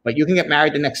 But you can get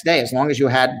married the next day as long as you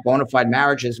had bona fide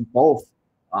marriages, both.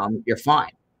 You're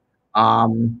fine.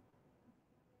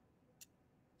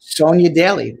 Sonia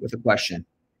Daly with a question.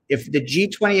 If the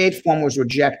G28 form was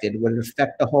rejected, would it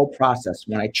affect the whole process?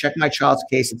 When I check my child's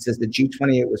case, it says the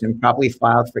G28 was improperly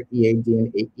filed for EAD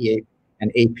and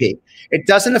AP. It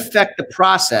doesn't affect the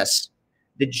process.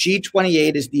 The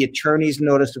G28 is the attorney's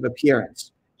notice of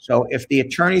appearance. So if the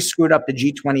attorney screwed up the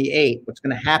G28, what's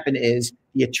going to happen is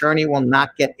the attorney will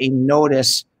not get a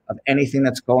notice of anything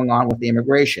that's going on with the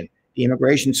immigration. The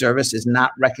Immigration Service is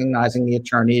not recognizing the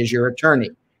attorney as your attorney.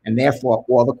 And therefore,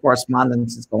 all the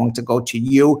correspondence is going to go to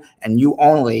you and you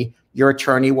only. Your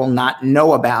attorney will not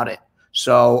know about it.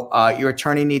 So your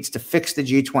attorney needs to fix the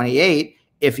G28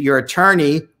 if your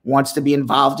attorney wants to be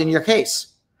involved in your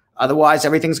case. Otherwise,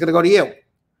 everything's going to go to you.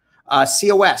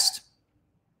 Cia West.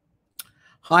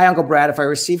 Hi, Uncle Brad. If I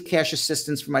receive cash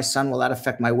assistance for my son, will that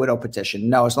affect my widow petition?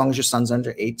 No, as long as your son's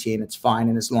under 18, it's fine.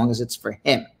 And as long as it's for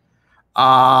him.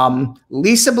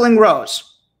 Lisa Bling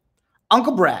Rose.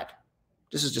 Uncle Brad.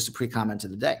 This is just a pre-comment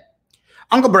of the day.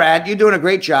 Uncle Brad, you're doing a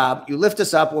great job. You lift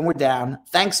us up when we're down.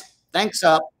 Thanks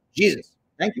up. Jesus.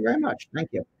 Thank you very much. Thank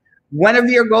you.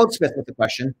 Guinevere Goldsmith with the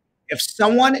question. If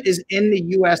someone is in the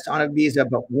U.S. on a visa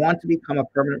but want to become a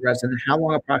permanent resident, how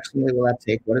long approximately will that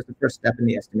take? What is the first step in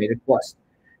the estimated cost?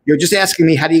 You're just asking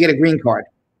me, how do you get a green card?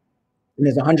 And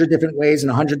there's 100 different ways and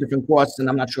 100 different costs, and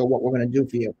I'm not sure what we're going to do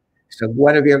for you. So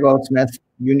Guinevere Goldsmith,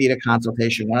 you need a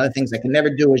consultation. One of the things I can never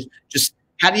do is just,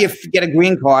 how do you get a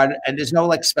green card? And there's no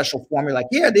like special form. You're like,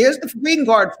 yeah, there's the green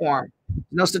card form. There's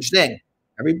no such thing.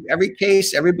 Every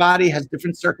case, everybody has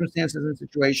different circumstances and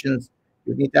situations.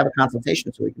 You need to have a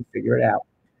consultation so we can figure it out.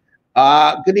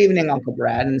 Good evening, Uncle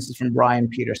Brad. And this is from Brian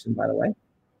Peterson, by the way.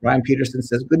 Brian Peterson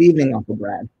says, good evening, Uncle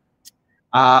Brad.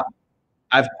 I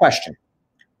have a question.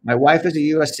 My wife is a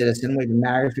U.S. citizen. We've been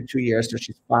married for 2 years, so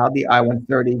she's filed the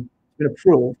I-130. It's been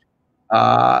approved.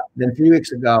 than 3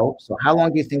 weeks ago. So how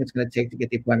long do you think it's going to take to get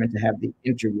the appointment to have the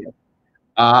interview?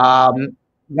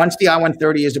 Once the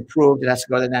I-130 is approved, it has to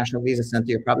go to the National Visa Center.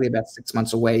 You're probably about 6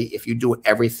 months away if you do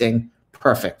everything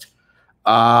perfect.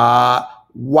 Wa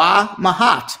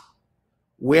Mahat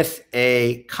with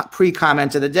a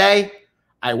pre-comment of the day.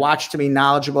 I watch to be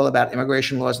knowledgeable about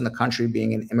immigration laws in the country,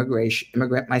 being an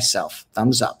immigrant myself.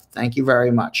 Thumbs up. Thank you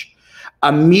very much.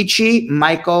 Amici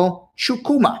Michael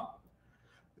Chukuma.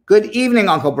 Good evening,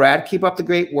 Uncle Brad. Keep up the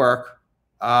great work.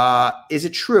 Is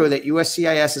it true that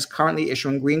USCIS is currently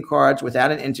issuing green cards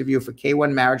without an interview for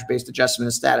K-1 marriage-based adjustment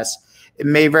of status? It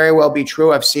may very well be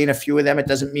true. I've seen a few of them. It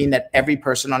doesn't mean that every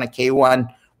person on a K-1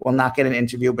 will not get an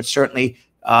interview, but certainly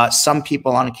some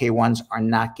people on a K-1s are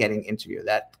not getting interview.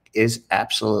 That is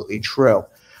absolutely true.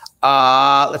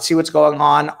 Let's see what's going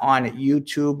on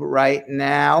YouTube right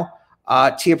now.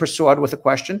 Tia Persaud with a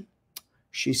question.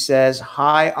 She says,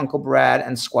 hi, Uncle Brad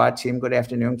and squad team. Good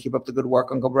afternoon. Keep up the good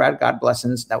work, Uncle Brad. God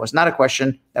blessings. That was not a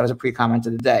question. That was a pre-comment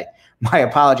of the day. My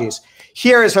apologies.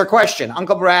 Here is her question.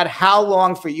 Uncle Brad, how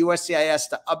long for USCIS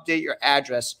to update your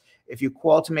address if you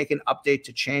call to make an update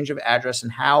to change of address,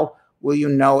 and how will you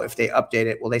know if they update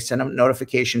it? Will they send a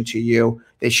notification to you?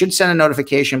 They should send a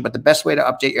notification, but the best way to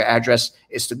update your address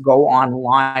is to go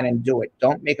online and do it.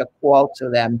 Don't make a call to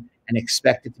them and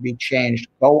expect it to be changed.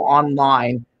 Go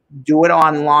online. Do it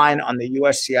online on the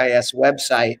USCIS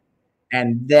website,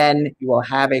 and then you will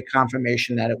have a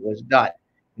confirmation that it was done.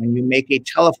 When you make a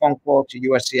telephone call to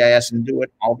USCIS and do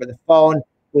it over the phone,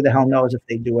 who the hell knows if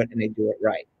they do it and they do it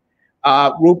right.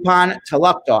 Rupan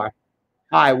Talukdar.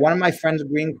 Hi, one of my friends is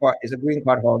a green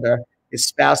card holder. His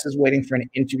spouse is waiting for an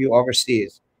interview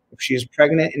overseas. If she is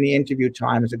pregnant in the interview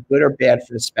time, is it good or bad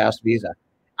for the spouse visa?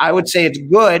 I would say it's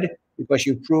good, because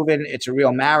you've proven it's a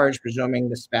real marriage, presuming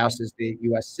the spouse is the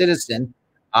U.S. citizen.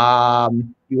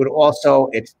 You would also,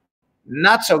 it's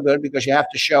not so good because you have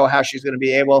to show how she's going to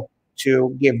be able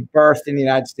to give birth in the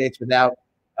United States without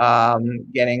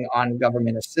getting on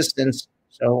government assistance.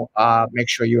 So make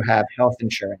sure you have health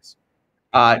insurance.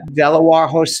 Delaware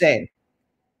Hossein.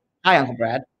 Hi, Uncle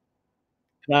Brad.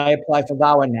 Can I apply for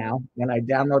VAWA now? When I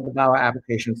download the VAWA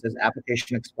application, it says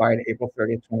application expired April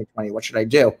 30th, 2020. What should I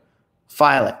do?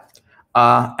 File it.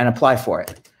 And apply for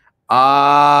it.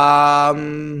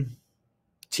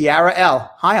 Tiara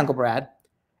L. Hi, Uncle Brad.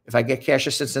 If I get cash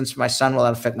assistance for my son, will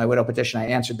that affect my widow petition? I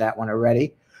answered that one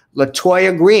already.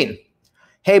 Latoya Green.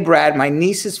 Hey, Brad, my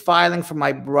niece is filing for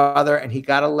my brother, and he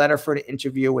got a letter for an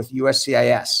interview with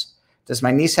USCIS. Does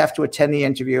my niece have to attend the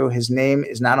interview? His name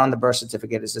is not on the birth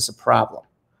certificate. Is this a problem?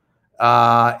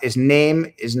 His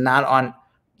name is not on.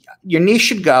 Your niece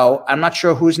should go. I'm not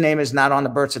sure whose name is not on the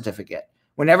birth certificate.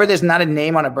 Whenever there's not a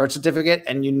name on a birth certificate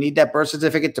and you need that birth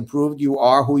certificate to prove you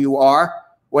are who you are,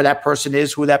 or that person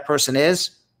is who that person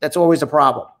is, that's always a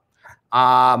problem.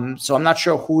 So I'm not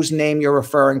sure whose name you're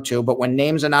referring to, but when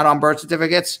names are not on birth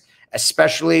certificates,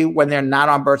 especially when they're not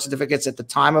on birth certificates at the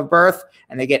time of birth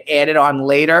and they get added on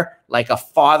later, like a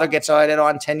father gets added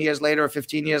on 10 years later or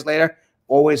 15 years later,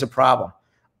 always a problem.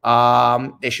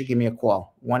 They should give me a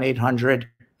call,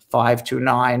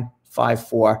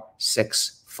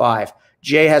 1-800-529-5465.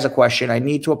 Jay has a question. I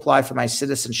need to apply for my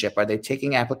citizenship. Are they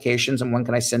taking applications, and when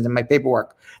can I send in my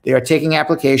paperwork? They are taking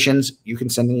applications. You can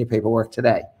send in your paperwork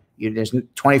today. There's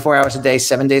 24 hours a day,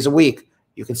 7 days a week.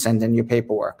 You can send in your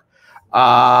paperwork.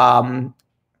 Let's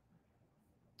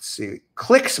see.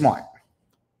 ClickSmart.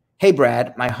 Hey,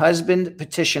 Brad, my husband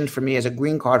petitioned for me as a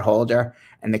green card holder,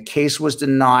 and the case was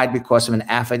denied because of an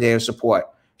affidavit of support.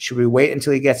 Should we wait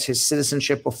until he gets his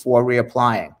citizenship before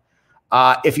reapplying?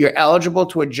 If you're eligible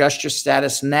to adjust your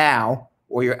status now,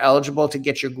 or you're eligible to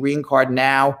get your green card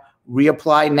now,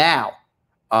 reapply now.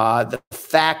 The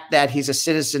fact that he's a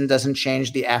citizen doesn't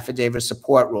change the affidavit of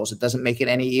support rules. It doesn't make it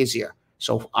any easier.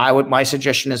 So my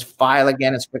suggestion is file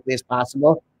again as quickly as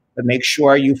possible, but make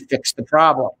sure you fix the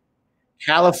problem.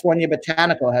 California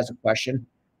Botanical has a question.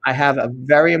 I have a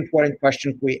very important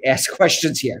question. We ask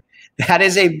questions here. That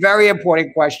is a very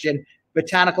important question.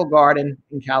 Botanical Garden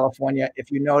in California.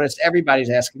 If you notice, everybody's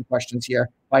asking questions here.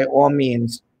 By all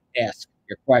means, ask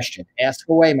your question. Ask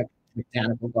away,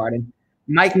 Botanical Garden.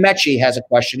 Mike Mechie has a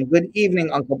question. Good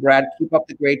evening, Uncle Brad. Keep up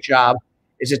the great job.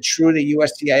 Is it true the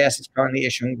USCIS is currently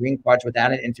issuing green cards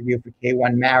without an interview for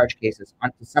K-1 marriage cases?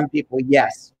 To some people,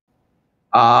 yes.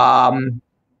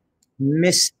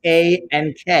 Miss A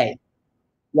and K,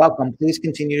 welcome. Please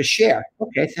continue to share.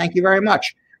 Okay, thank you very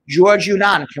much. George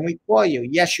Yunan, can we call you?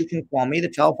 Yes, you can call me. The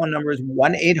telephone number is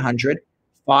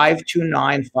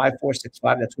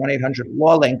 1-800-529-5465. That's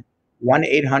 1-800-LAW-LINK,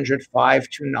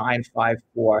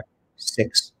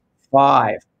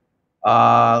 1-800-529-5465.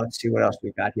 Let's see what else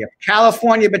we got here.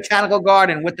 California Botanical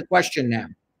Garden with the question now.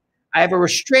 I have a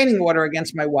restraining order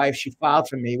against my wife. She filed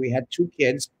for me. We had 2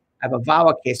 kids. I have a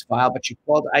VAWA case filed, but she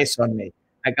called ICE on me.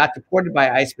 I got deported by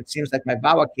ICE, but it seems like my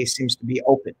VAWA case seems to be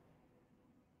open.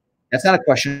 That's not a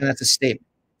question. That's a statement.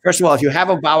 First of all, if you have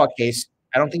a VAWA case,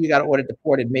 I don't think you got ordered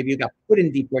deported. Maybe you got put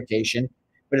in deportation.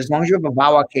 But as long as you have a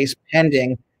VAWA case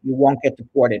pending, you won't get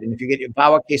deported. And if you get your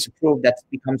VAWA case approved, that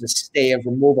becomes a stay of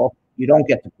removal. You don't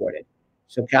get deported.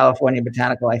 So California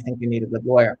Botanical, I think you need a good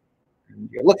lawyer. And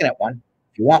you're looking at one.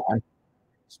 If you want one,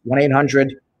 it's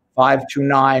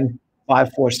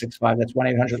 1-800-529-5465. That's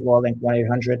 1-800-LAW-LINK,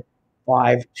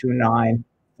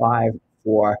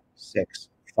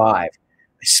 1-800-529-5465.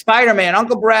 Spider-Man,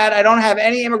 Uncle Brad, I don't have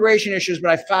any immigration issues,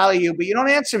 but I follow you, but you don't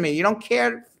answer me. You don't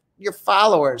care your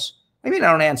followers. I mean,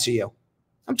 I don't answer you.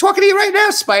 I'm talking to you right now,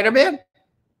 Spider-Man.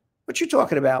 What you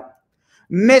talking about?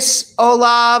 Miss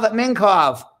Olav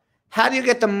Minkov, how do you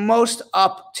get the most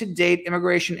up-to-date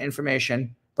immigration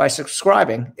information? By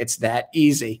subscribing. It's that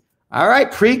easy. All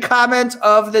right, pre-comment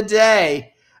of the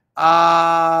day.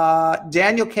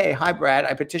 Daniel K. Hi, Brad.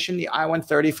 I petitioned the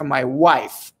I-130 for my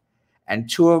wife and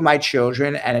 2 of my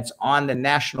children, and it's on the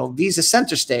National Visa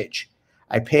Center stage.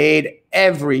 I paid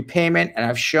every payment, and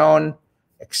I've shown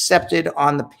accepted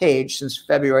on the page since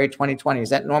February 2020. Is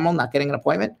that normal, not getting an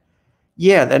appointment?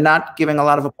 Yeah, they're not giving a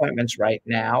lot of appointments right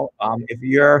now. If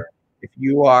you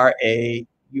are a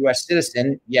U.S.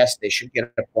 citizen, yes, they should get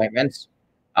appointments.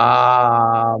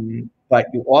 But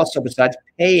you also, besides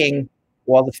paying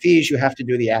all the fees, you have to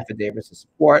do the affidavits of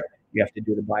support. You have to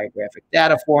do the biographic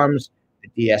data forms, the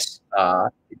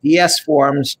DS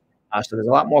forms. So there's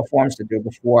a lot more forms to do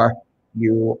before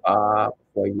you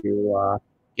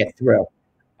get through.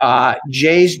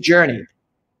 Jay's Journey.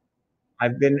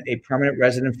 I've been a permanent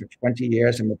resident for 20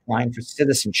 years. I'm applying for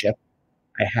citizenship.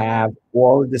 I have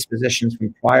all the dispositions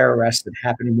from prior arrests that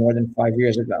happened more than 5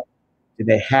 years ago. Do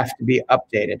they have to be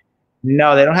updated?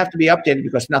 No, they don't have to be updated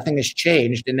because nothing has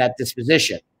changed in that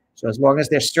disposition. So as long as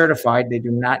they're certified, they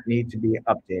do not need to be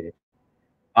updated.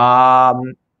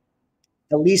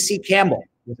 Elise Campbell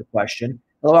with a question.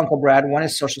 Hello, Uncle Brad. When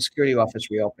is Social Security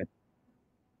office reopen?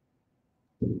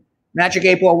 Magic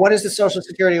 8 Ball, when is the Social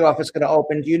Security office going to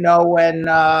open? Do you know when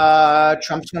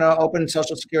Trump's going to open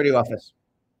Social Security office?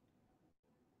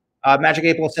 Magic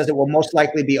 8 Ball says it will most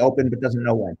likely be open, but doesn't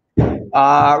know when.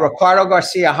 Ricardo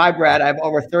Garcia, hi, Brad. I have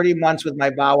over 30 months with my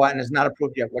VAWA and it's not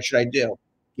approved yet. What should I do?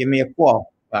 Give me a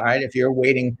call. All right. If you're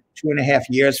waiting 2.5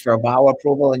 years for a VAWA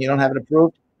approval and you don't have it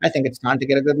approved, I think it's time to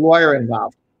get a good lawyer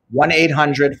involved.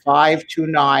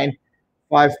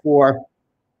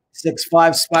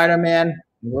 1-800-529-5465. Spider-Man,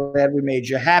 I'm glad we made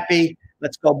you happy.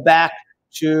 Let's go back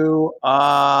to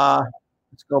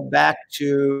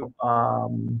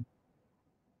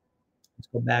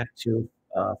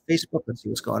Facebook. Let's see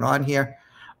what's going on here.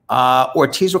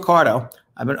 Ortiz Ricardo.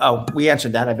 We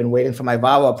answered that. I've been waiting for my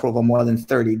VAWA approval more than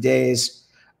 30 days.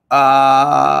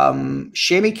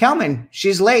 Shami Kelman.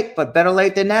 She's late, but better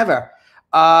late than never.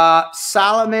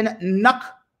 Solomon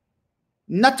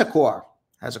Nutakor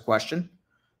has a question.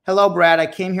 Hello, Brad. I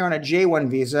came here on a J1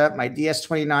 visa. My DS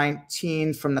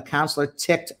 2019 from the consular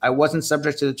ticked. I wasn't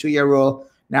subject to the 2-year rule.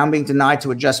 Now I'm being denied to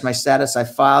adjust my status. I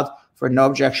filed for no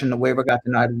objection. The waiver got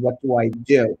denied. What do I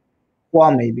do?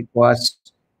 Call me because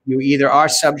you either are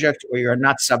subject or you're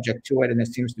not subject to it, and there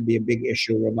seems to be a big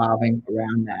issue revolving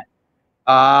around that.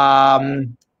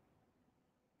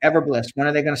 Everbliss, when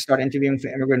are they going to start interviewing for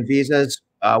immigrant visas?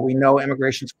 We know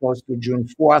immigration's closed through June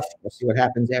 4th. We'll see what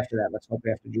happens after that. Let's hope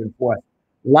after June 4th.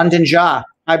 London Ja,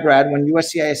 hi, Brad. When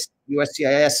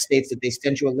USCIS states that they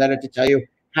sent you a letter to tell you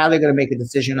how they're going to make a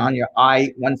decision on your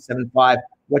I-175,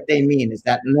 what they mean, is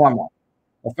that normal?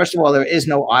 Well, first of all, there is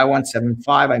no I-175.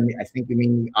 I think you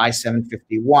mean the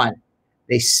I-751.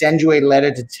 They send you a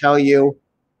letter to tell you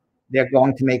they're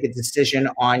going to make a decision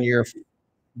on your,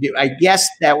 I guess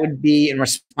that would be in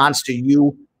response to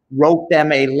you wrote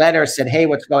them a letter, said, hey,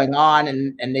 what's going on?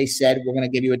 And they said, we're going to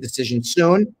give you a decision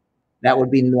soon. That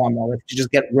would be normal. If you just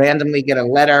randomly get a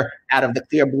letter out of the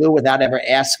clear blue without ever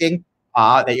asking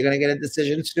that you're going to get a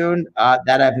decision soon,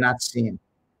 that I've not seen.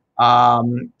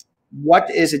 What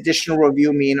does additional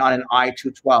review mean on an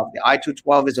I-212? The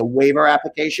I-212 is a waiver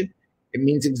application. It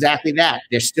means exactly that.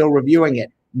 They're still reviewing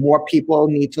it. More people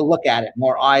need to look at it.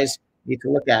 More eyes need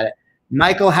to look at it.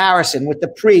 Michael Harrison with the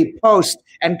pre, post,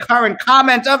 and current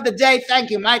comment of the day. Thank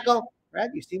you, Michael.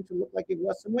 Brad, you seem to look like you've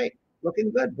lost some weight.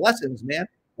 Looking good. Blessings, man.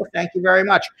 Well, thank you very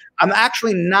much. I'm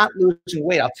actually not losing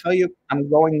weight. I'll tell you, I'm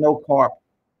going no carb.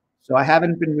 So I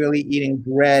haven't been really eating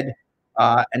bread.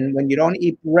 And when you don't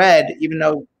eat bread, even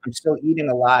though I'm still eating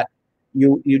a lot,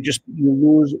 you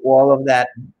lose all of that,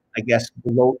 I guess,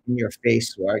 bloat in your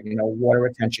face, or water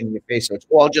retention in your face. So it's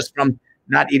all just from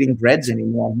not eating breads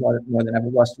anymore, more than ever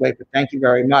lost weight. But thank you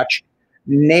very much.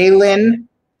 Nayland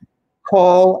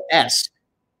Cole S.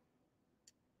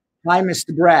 Hi,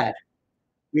 Mr. Brad.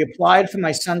 We applied for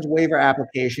my son's waiver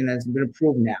application and it's been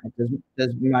approved now.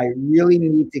 Does my really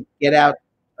need to get out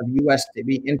of U.S. to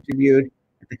be interviewed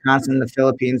at the consulate in the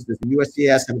Philippines? Does the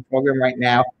USCIS have a program right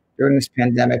now during this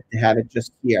pandemic to have it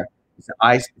just here?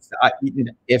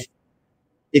 If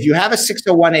you have a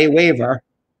 601A waiver,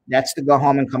 that's to go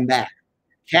home and come back.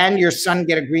 Can your son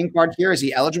get a green card here? Is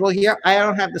he eligible here? I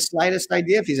don't have the slightest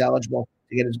idea if he's eligible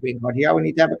to get his green card here. I would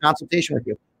need to have a consultation with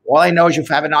you. All I know is you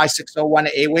have an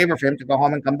I-601A waiver for him to go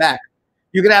home and come back.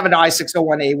 You could have an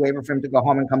I-601A waiver for him to go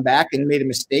home and come back and made a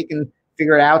mistake and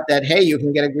figure out that, hey, your son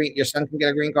can get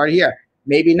a green card here.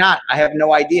 Maybe not. I have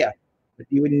no idea. But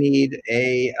you would need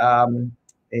a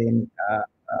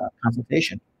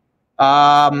consultation.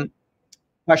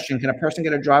 Question, can a person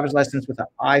get a driver's license with an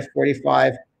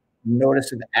I-45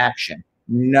 notice of action?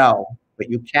 No, but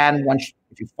you can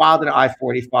if you filed an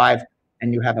I-45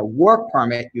 and you have a work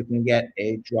permit, you can get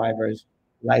a driver's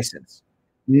license.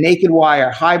 Naked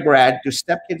Wire, hi Brad, do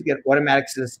stepkids get automatic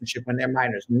citizenship when they're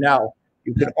minors? No,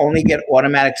 you could only get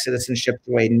automatic citizenship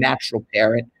through a natural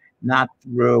parent, not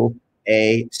through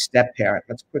a step parent.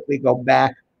 Let's quickly go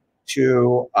back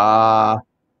to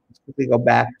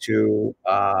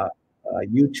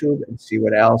YouTube and see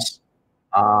what else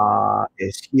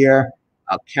is here.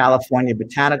 California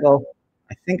Botanical.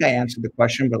 I think I answered the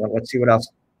question, but let's see what else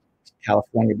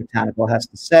California Botanical has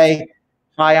to say.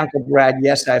 Hi, Uncle Brad.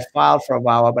 Yes, I filed for a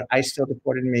VAWA, but ICE still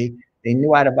deported me. They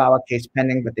knew I had a VAWA case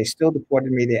pending, but they still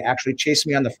deported me. They actually chased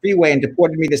me on the freeway and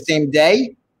deported me the same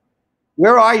day.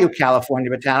 Where are you, California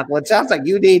Botanical? It sounds like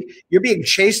you're being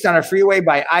chased on a freeway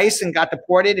by ICE and got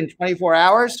deported in 24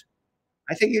 hours.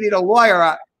 I think you need a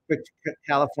lawyer for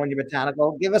California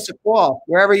Botanical. Give us a call,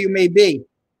 wherever you may be.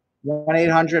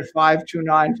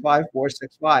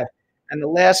 1-800-529-5465. And the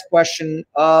last question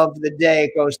of the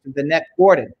day goes to Danette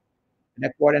Gordon.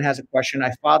 Danette Gordon has a question.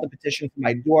 I filed a petition for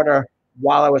my daughter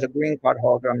while I was a green card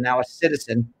holder. I'm now a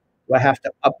citizen. Do I have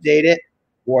to update it,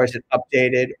 or is it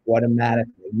updated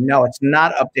automatically? No, it's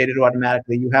not updated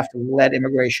automatically. You have to let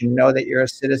immigration know that you're a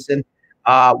citizen.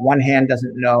 One hand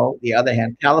doesn't know the other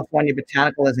hand. California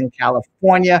Botanical is in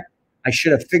California. I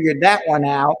should have figured that one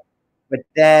out. But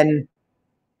then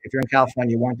if you're in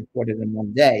California, you weren't deported in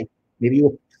one day. Maybe you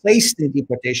were placed in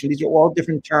deportation. These are all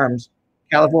different terms.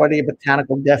 California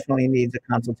Botanical definitely needs a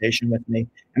consultation with me.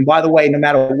 And by the way, no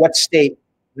matter what state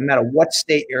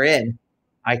you're in,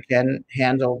 I can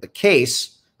handle the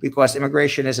case because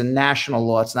immigration is a national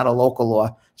law. It's not a local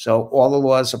law. So all the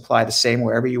laws apply the same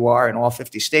wherever you are in all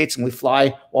 50 states, and we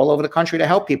fly all over the country to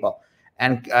help people.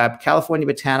 And California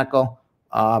Botanical,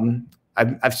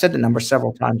 I've said the number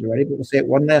several times already, but we'll say it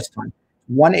one last time.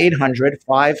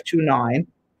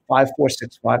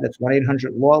 1-800-529-5465. That's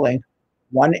 1-800-LAW-LINK.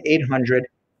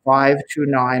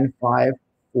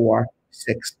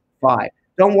 1-800-529-5465.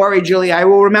 Don't worry, Julie. I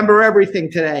will remember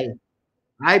everything today.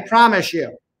 I promise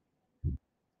you.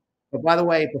 But by the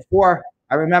way, before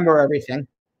I remember everything,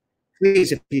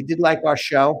 please, if you did like our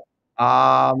show,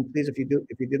 please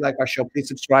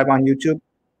subscribe on YouTube.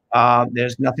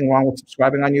 There's nothing wrong with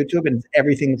subscribing on YouTube, and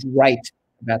everything's right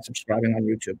about subscribing on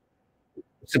YouTube.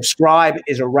 Subscribe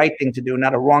is a right thing to do,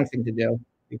 not a wrong thing to do,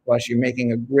 because you're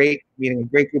meeting a great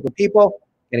group of people,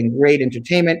 getting great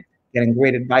entertainment, getting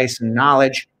great advice and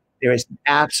knowledge. There is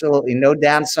absolutely no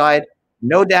downside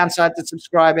to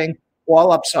subscribing,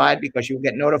 all upside, because you'll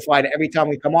get notified every time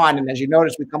we come on. And as you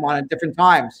notice, we come on at different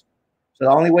times. So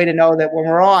the only way to know that when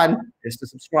we're on is to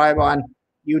subscribe on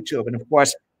YouTube. And of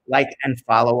course, like and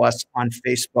follow us on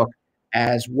Facebook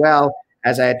as well.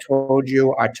 As I had told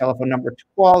you, our telephone number to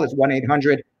call is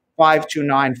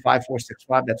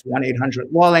 1-800-529-5465. That's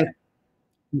 1-800-LAW-LINK,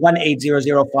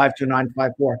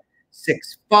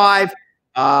 1-800-529-5465.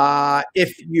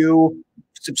 If you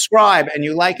subscribe and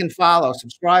you like and follow,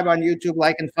 subscribe on YouTube,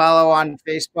 like and follow on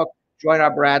Facebook, join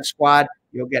our Brad Squad.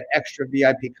 You'll get extra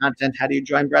VIP content. How do you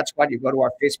join Brad Squad? You go to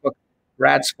our Facebook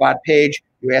Brad Squad page.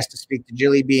 You ask to speak to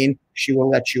Jilly Bean. She will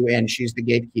let you in. She's the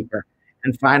gatekeeper.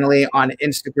 And finally, on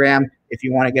Instagram, if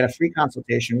you want to get a free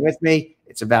consultation with me,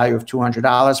 it's a value of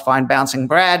 $200. Find Bouncing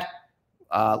Brad,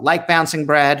 like Bouncing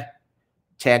Brad,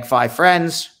 tag 5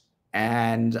 friends,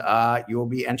 and you will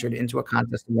be entered into a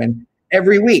contest to win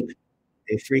every week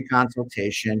a free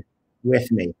consultation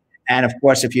with me. And of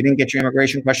course, if you didn't get your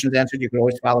immigration questions answered, you could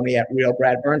always follow me at Real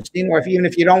Brad Bernstein. Or even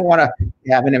if you don't want to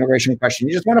have an immigration question,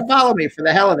 you just want to follow me for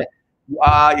the hell of it,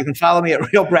 You can follow me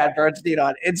at Real Brad Bernstein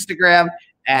on Instagram,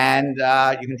 and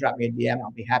you can drop me a DM.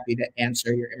 I'll be happy to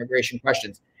answer your immigration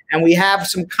questions. And we have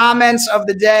some comments of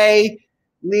the day.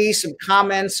 Lee, some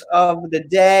comments of the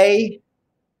day.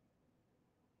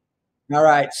 All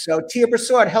right, so Tia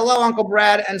Persaud, hello, Uncle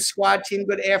Brad and squad team.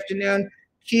 Good afternoon.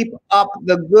 Keep up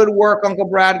the good work, Uncle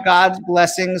Brad. God's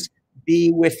blessings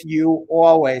be with you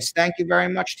always. Thank you very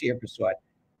much, Tia Persaud.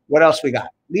 What else we got?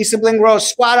 Lisa Bling Rose,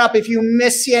 squad up. If you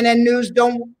miss CNN News,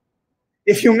 don't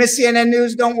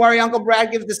worry. Uncle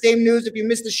Brad gives the same news. If you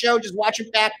miss the show, just watch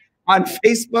it back on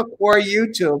Facebook or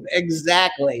YouTube.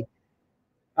 Exactly.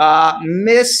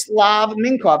 Miss Lav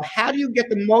Minkov, how do you get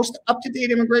the most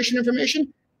up-to-date immigration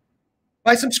information?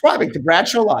 By subscribing to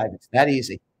Bradshaw Live. It's that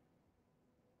easy.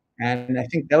 And I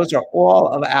think those are all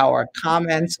of our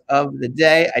comments of the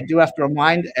day. I do have to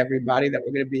remind everybody that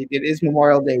it is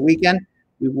Memorial Day weekend.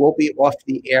 We will be off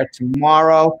the air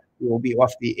tomorrow. We will be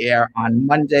off the air on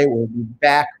Monday. We'll be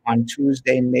back on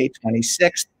Tuesday, May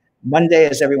 26th. Monday,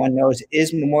 as everyone knows,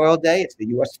 is Memorial Day. It's the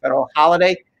U.S. federal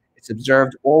holiday. It's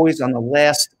observed always on the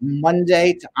last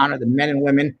Monday to honor the men and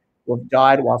women who have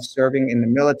died while serving in the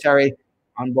military.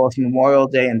 On both Memorial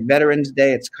Day and Veterans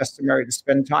Day, it's customary to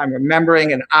spend time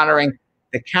remembering and honoring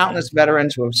the countless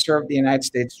veterans who have served the United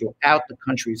States throughout the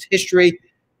country's history.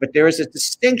 But there is a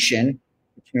distinction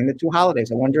between the two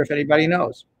holidays. I wonder if anybody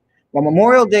knows. While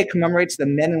Memorial Day commemorates the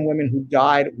men and women who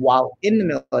died while in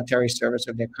the military service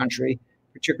of their country,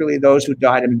 particularly those who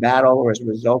died in battle or as a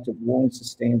result of wounds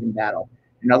sustained in battle.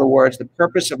 In other words, the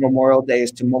purpose of Memorial Day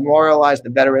is to memorialize the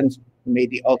veterans who made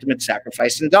the ultimate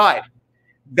sacrifice and died.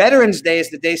 Veterans Day is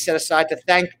the day set aside to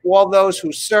thank all those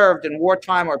who served in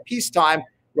wartime or peacetime,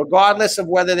 regardless of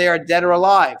whether they are dead or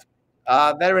alive.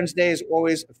 Veterans Day is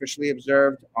always officially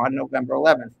observed on November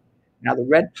 11th. Now, the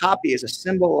red poppy is a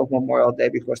symbol of Memorial Day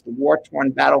because the war-torn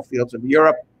battlefields of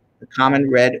Europe, the common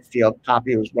red field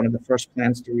poppy was one of the first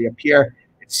plants to reappear.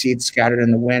 Its seeds scattered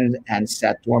in the wind and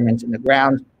sat dormant in the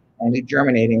ground, only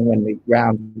germinating when the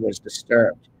ground was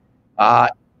disturbed.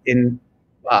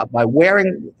 The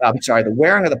wearing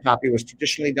of the poppy was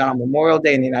traditionally done on Memorial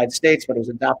Day in the United States, but it was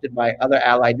adopted by other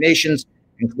allied nations,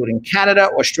 including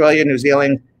Canada, Australia, New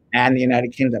Zealand, and the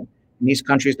United Kingdom. In these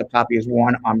countries, the poppy is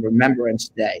worn on Remembrance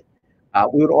Day.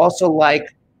 We would also like,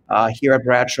 here at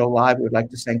Bradshaw Live, we would like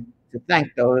to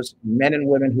thank those men and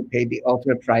women who paid the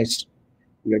ultimate price.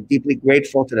 We are deeply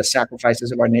grateful to the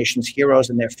sacrifices of our nation's heroes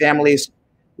and their families.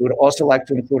 We would also like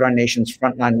to include our nation's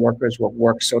frontline workers who have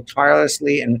worked so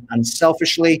tirelessly and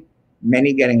unselfishly,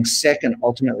 many getting sick and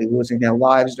ultimately losing their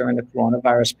lives during the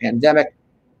coronavirus pandemic.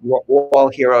 You are all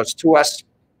heroes to us.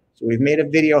 So we've made a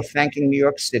video thanking New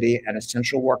York City and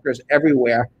essential workers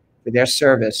everywhere for their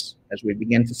service as we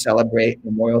begin to celebrate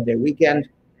Memorial Day weekend.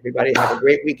 Everybody have a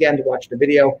great weekend. Watch the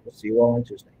video. We'll see you all on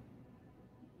Tuesday.